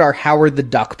when we did our Howard the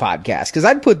Duck podcast, because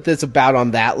I'd put this about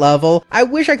on that level. I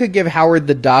wish I could give Howard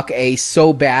the Duck a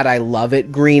so bad I love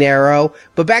it Green Arrow,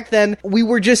 but back then, we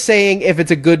were just saying if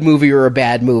it's a good movie or a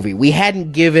bad movie. We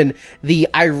hadn't given the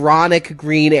ironic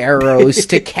Green Arrows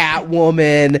to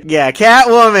Catwoman. Yeah,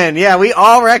 Catwoman. Yeah, we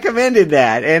all recommended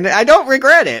that, and I don't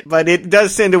regret it, but it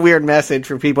does send a weird message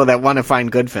for people that want to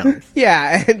find good films.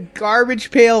 Yeah, and Garbage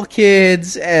Pail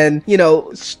Kids, and, you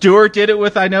know, Stewart did it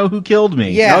with I Know Who Killed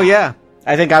Me. Yeah. Oh, yeah.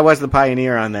 I think I was the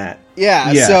pioneer on that.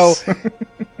 Yeah, yes. So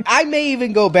I may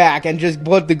even go back and just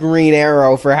put the Green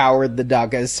Arrow for Howard the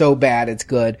Duck as so bad it's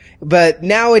good. But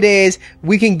nowadays,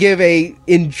 we can give a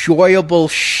enjoyable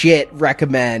shit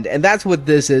recommend. And that's what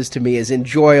this is to me, is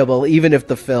enjoyable, even if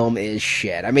the film is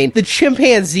shit. I mean, the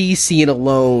chimpanzee scene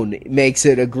alone makes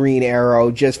it a Green Arrow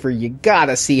just for you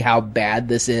gotta see how bad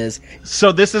this is.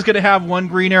 So this is gonna have one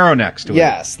Green Arrow next to it.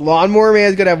 Yes, Lawnmower Man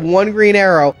is gonna have one Green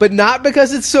Arrow, but not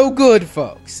because it's so good,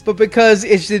 folks, but because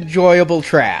it's enjoyable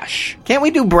trash. Can't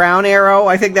we do Brown Arrow?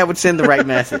 I think that would send the right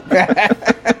message.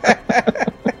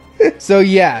 So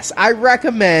yes, I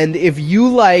recommend, if you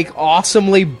like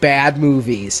awesomely bad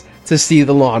movies, to see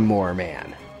The Lawnmower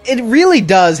Man. it really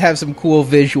does have some cool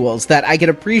visuals that I can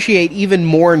appreciate even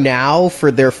more now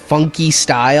for their funky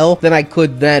style than I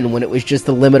could then when it was just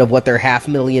the limit of what their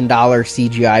 $500,000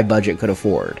 CGI budget could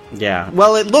afford. Yeah.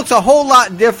 Well, it looks a whole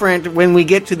lot different when we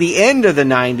get to the end of the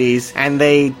 90s and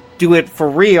they do it for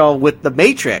real with The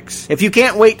Matrix. If you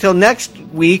can't wait till next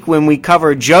week when we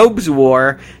cover Job's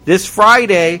War, this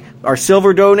Friday, our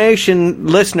silver donation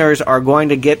listeners are going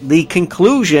to get the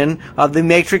conclusion of the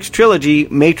Matrix trilogy,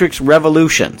 Matrix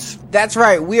Revolutions. That's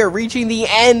right, we are reaching the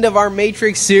end of our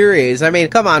Matrix series. I mean,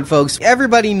 come on, folks.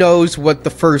 Everybody knows what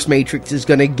the first Matrix is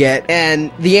going to get,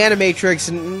 and the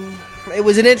Animatrix... It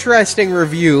was an interesting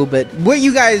review, but what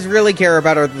you guys really care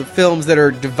about are the films that are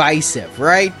divisive,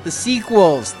 right? The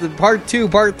sequels, the part 2,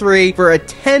 part 3. For a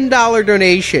 $10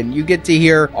 donation, you get to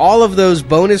hear all of those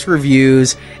bonus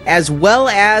reviews, as well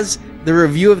as the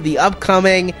review of the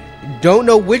upcoming, don't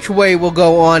know which way we'll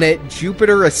go on it,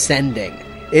 Jupiter Ascending.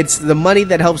 It's the money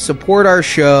that helps support our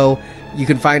show. You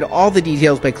can find all the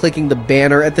details by clicking the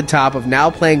banner at the top of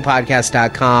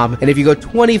nowplayingpodcast.com. And if you go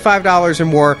 $25 or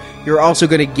more, you're also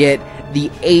going to get the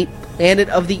 8 Planet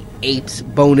of the Apes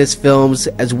bonus films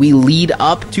as we lead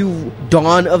up to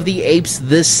Dawn of the Apes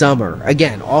this summer.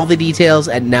 Again, all the details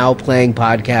at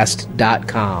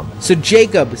nowplayingpodcast.com. So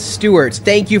Jacob, Stewart,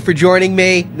 thank you for joining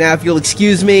me. Now, if you'll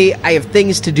excuse me, I have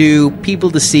things to do, people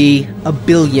to see, a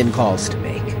billion calls to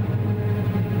make.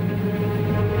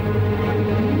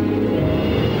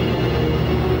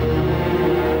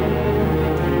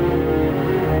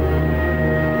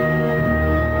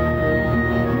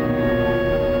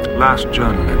 Last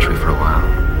journal entry for a while.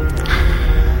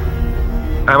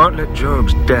 I won't let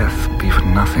Job's death be for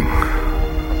nothing.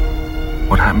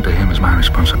 What happened to him is my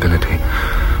responsibility.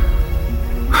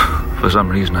 For some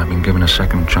reason, I've been given a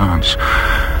second chance.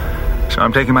 So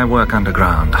I'm taking my work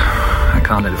underground. I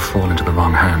can't let it fall into the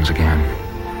wrong hands again.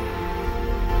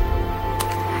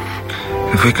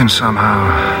 If we can somehow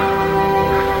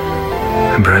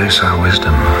embrace our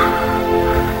wisdom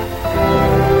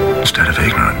instead of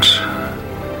ignorance,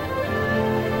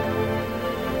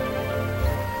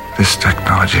 this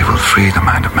technology will free the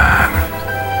mind of man,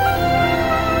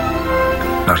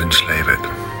 not enslave it.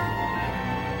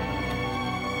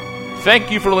 Thank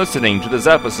you for listening to this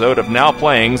episode of Now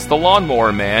Playing's The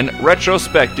Lawnmower Man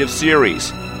Retrospective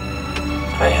Series.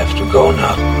 I have to go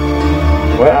now.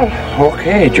 Well,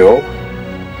 okay, Job.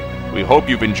 We hope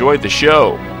you've enjoyed the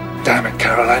show. Damn it,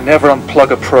 Carol, I never unplug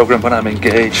a program when I'm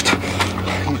engaged.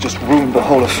 You just ruined the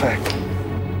whole effect.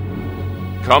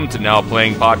 Come to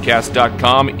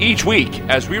NowPlayingPodcast.com each week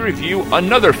as we review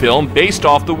another film based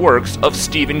off the works of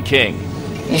Stephen King.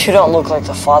 You sure don't look like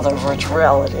the father of virtual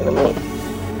reality to me.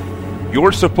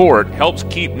 Your support helps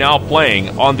keep Now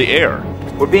Playing on the air.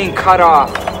 We're being cut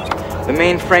off. The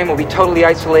mainframe will be totally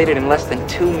isolated in less than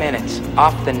 2 minutes,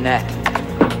 off the net.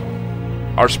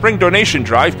 Our spring donation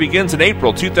drive begins in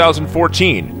April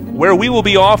 2014. Where we will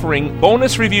be offering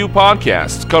bonus review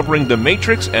podcasts covering The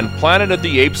Matrix and Planet of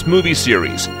the Apes movie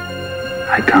series.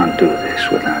 I can't do this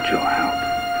without your help.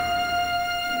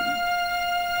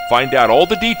 Find out all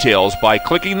the details by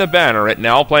clicking the banner at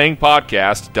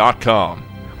nowplayingpodcast.com.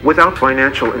 Without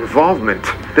financial involvement,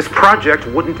 this project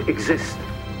wouldn't exist.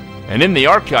 And in the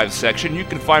archives section, you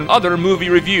can find other movie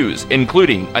reviews,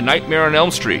 including A Nightmare on Elm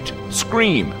Street,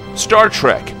 Scream, Star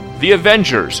Trek, The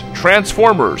Avengers,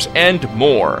 Transformers, and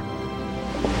more.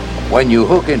 When you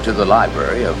hook into the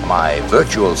library of my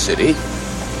virtual city,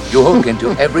 you hook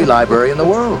into every library in the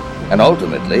world. And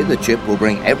ultimately, the chip will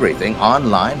bring everything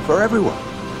online for everyone.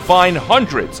 Find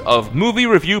hundreds of movie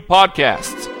review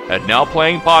podcasts at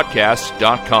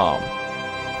nowplayingpodcast.com.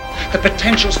 The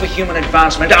potentials for human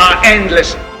advancement are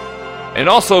endless. And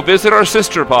also visit our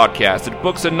sister podcast at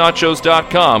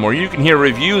booksandnachos.com, where you can hear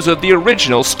reviews of the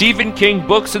original Stephen King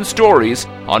books and stories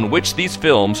on which these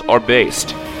films are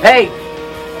based. Hey,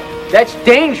 that's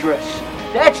dangerous.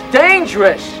 That's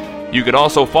dangerous. You can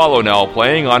also follow Now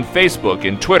Playing on Facebook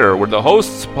and Twitter, where the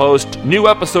hosts post new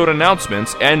episode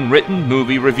announcements and written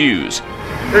movie reviews.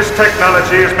 This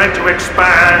technology is meant to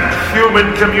expand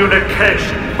human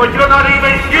communication, but you're not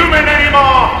even human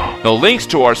anymore! The links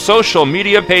to our social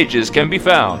media pages can be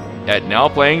found at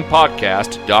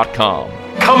nowplayingpodcast.com.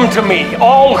 Come to me,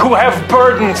 all who have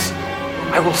burdens.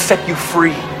 I will set you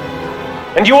free.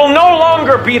 And you will no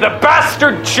longer be the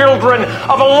bastard children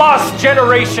of a lost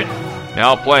generation.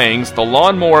 Now Playing's The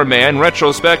Lawnmower Man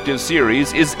Retrospective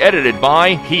Series is edited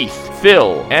by Heath,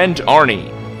 Phil, and Arnie.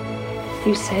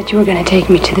 You said you were going to take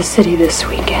me to the city this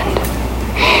weekend.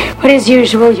 But as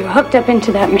usual, you're hooked up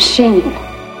into that machine.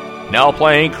 Now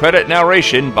Playing credit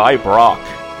narration by Brock.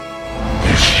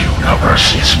 This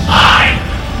universe is mine.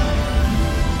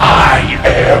 I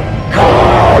am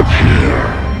God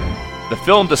here. The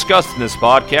film discussed in this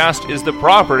podcast is the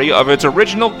property of its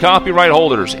original copyright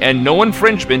holders, and no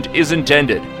infringement is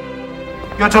intended.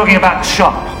 You're talking about the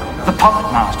shop, the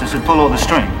puppet masters who pull all the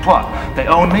strings. What? They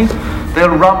own me? They'll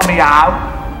rub me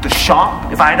out, the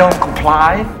shop, if I don't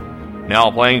comply? Now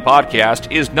Playing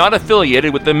Podcast is not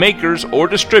affiliated with the makers or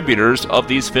distributors of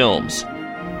these films.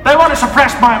 They want to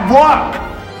suppress my work!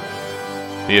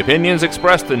 The opinions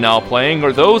expressed in Now Playing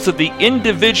are those of the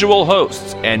individual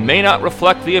hosts and may not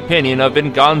reflect the opinion of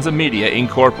Venganza Media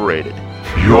Incorporated.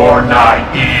 Your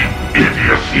naive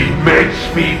idiocy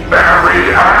makes me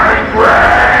very angry!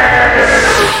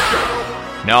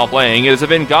 Now Playing is a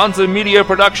Venganza Media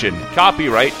production,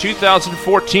 copyright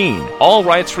 2014, all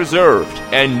rights reserved,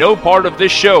 and no part of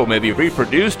this show may be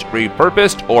reproduced,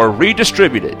 repurposed, or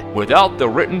redistributed without the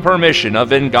written permission of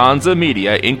Venganza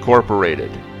Media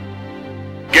Incorporated.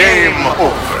 Game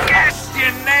over. Yes, you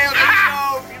nailed it,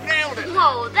 Joe. You nailed it.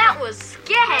 Whoa, that was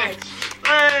sketch.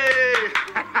 Hey.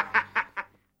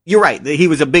 You're right. He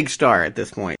was a big star at this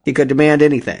point. He could demand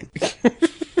anything.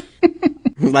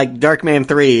 Like Darkman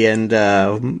 3 and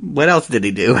what else did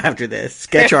he do after this?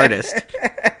 Sketch artist.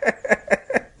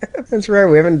 That's right.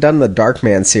 We haven't done the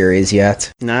Darkman series yet.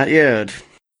 Not yet.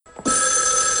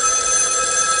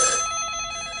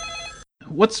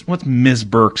 What's Ms.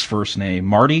 Burke's first name?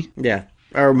 Marty? Yeah.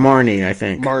 Or Marnie, I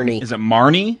think. Marnie. Is it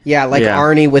Marnie? Yeah, like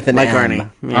Arnie with an like M.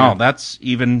 Arnie. Yeah. Oh, that's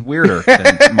even weirder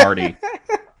than Marty.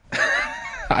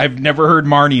 I've never heard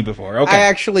Marnie before. Okay. I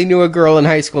actually knew a girl in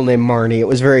high school named Marnie. It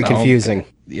was very confusing.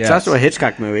 Yes. It's also a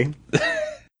Hitchcock movie.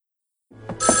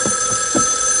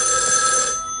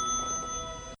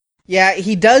 Yeah,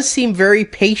 he does seem very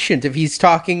patient if he's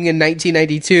talking in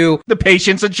 1992. The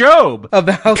patience of Job.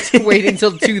 About waiting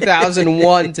till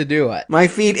 2001 to do it. My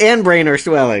feet and brain are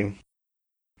swelling.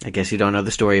 I guess you don't know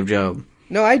the story of Job.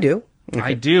 No, I do. Okay.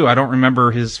 I do. I don't remember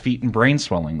his feet and brain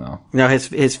swelling, though. No,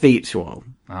 his feet swell.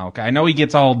 Oh, okay. I know he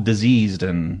gets all diseased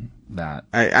and that.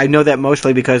 I know that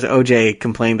mostly because OJ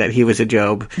complained that he was a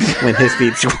Job when his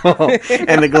feet swell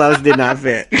and the gloves did not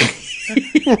fit.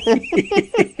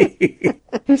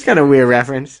 It's kind of a weird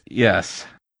reference. Yes.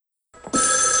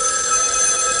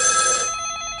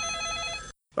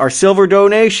 Our silver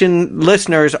donation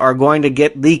listeners are going to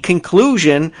get the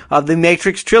conclusion of the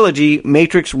Matrix trilogy,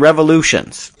 Matrix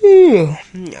Revolutions.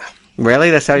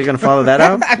 Really? That's how you're going to follow that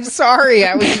up? I'm sorry,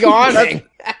 I was yawning.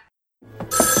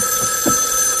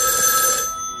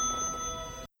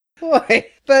 Boy,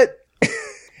 but...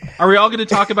 Are we all going to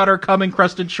talk about our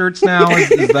cum-encrusted shirts now?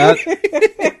 Is that...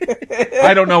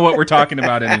 I don't know what we're talking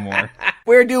about anymore.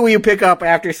 Where do you pick up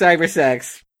after cyber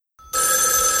sex?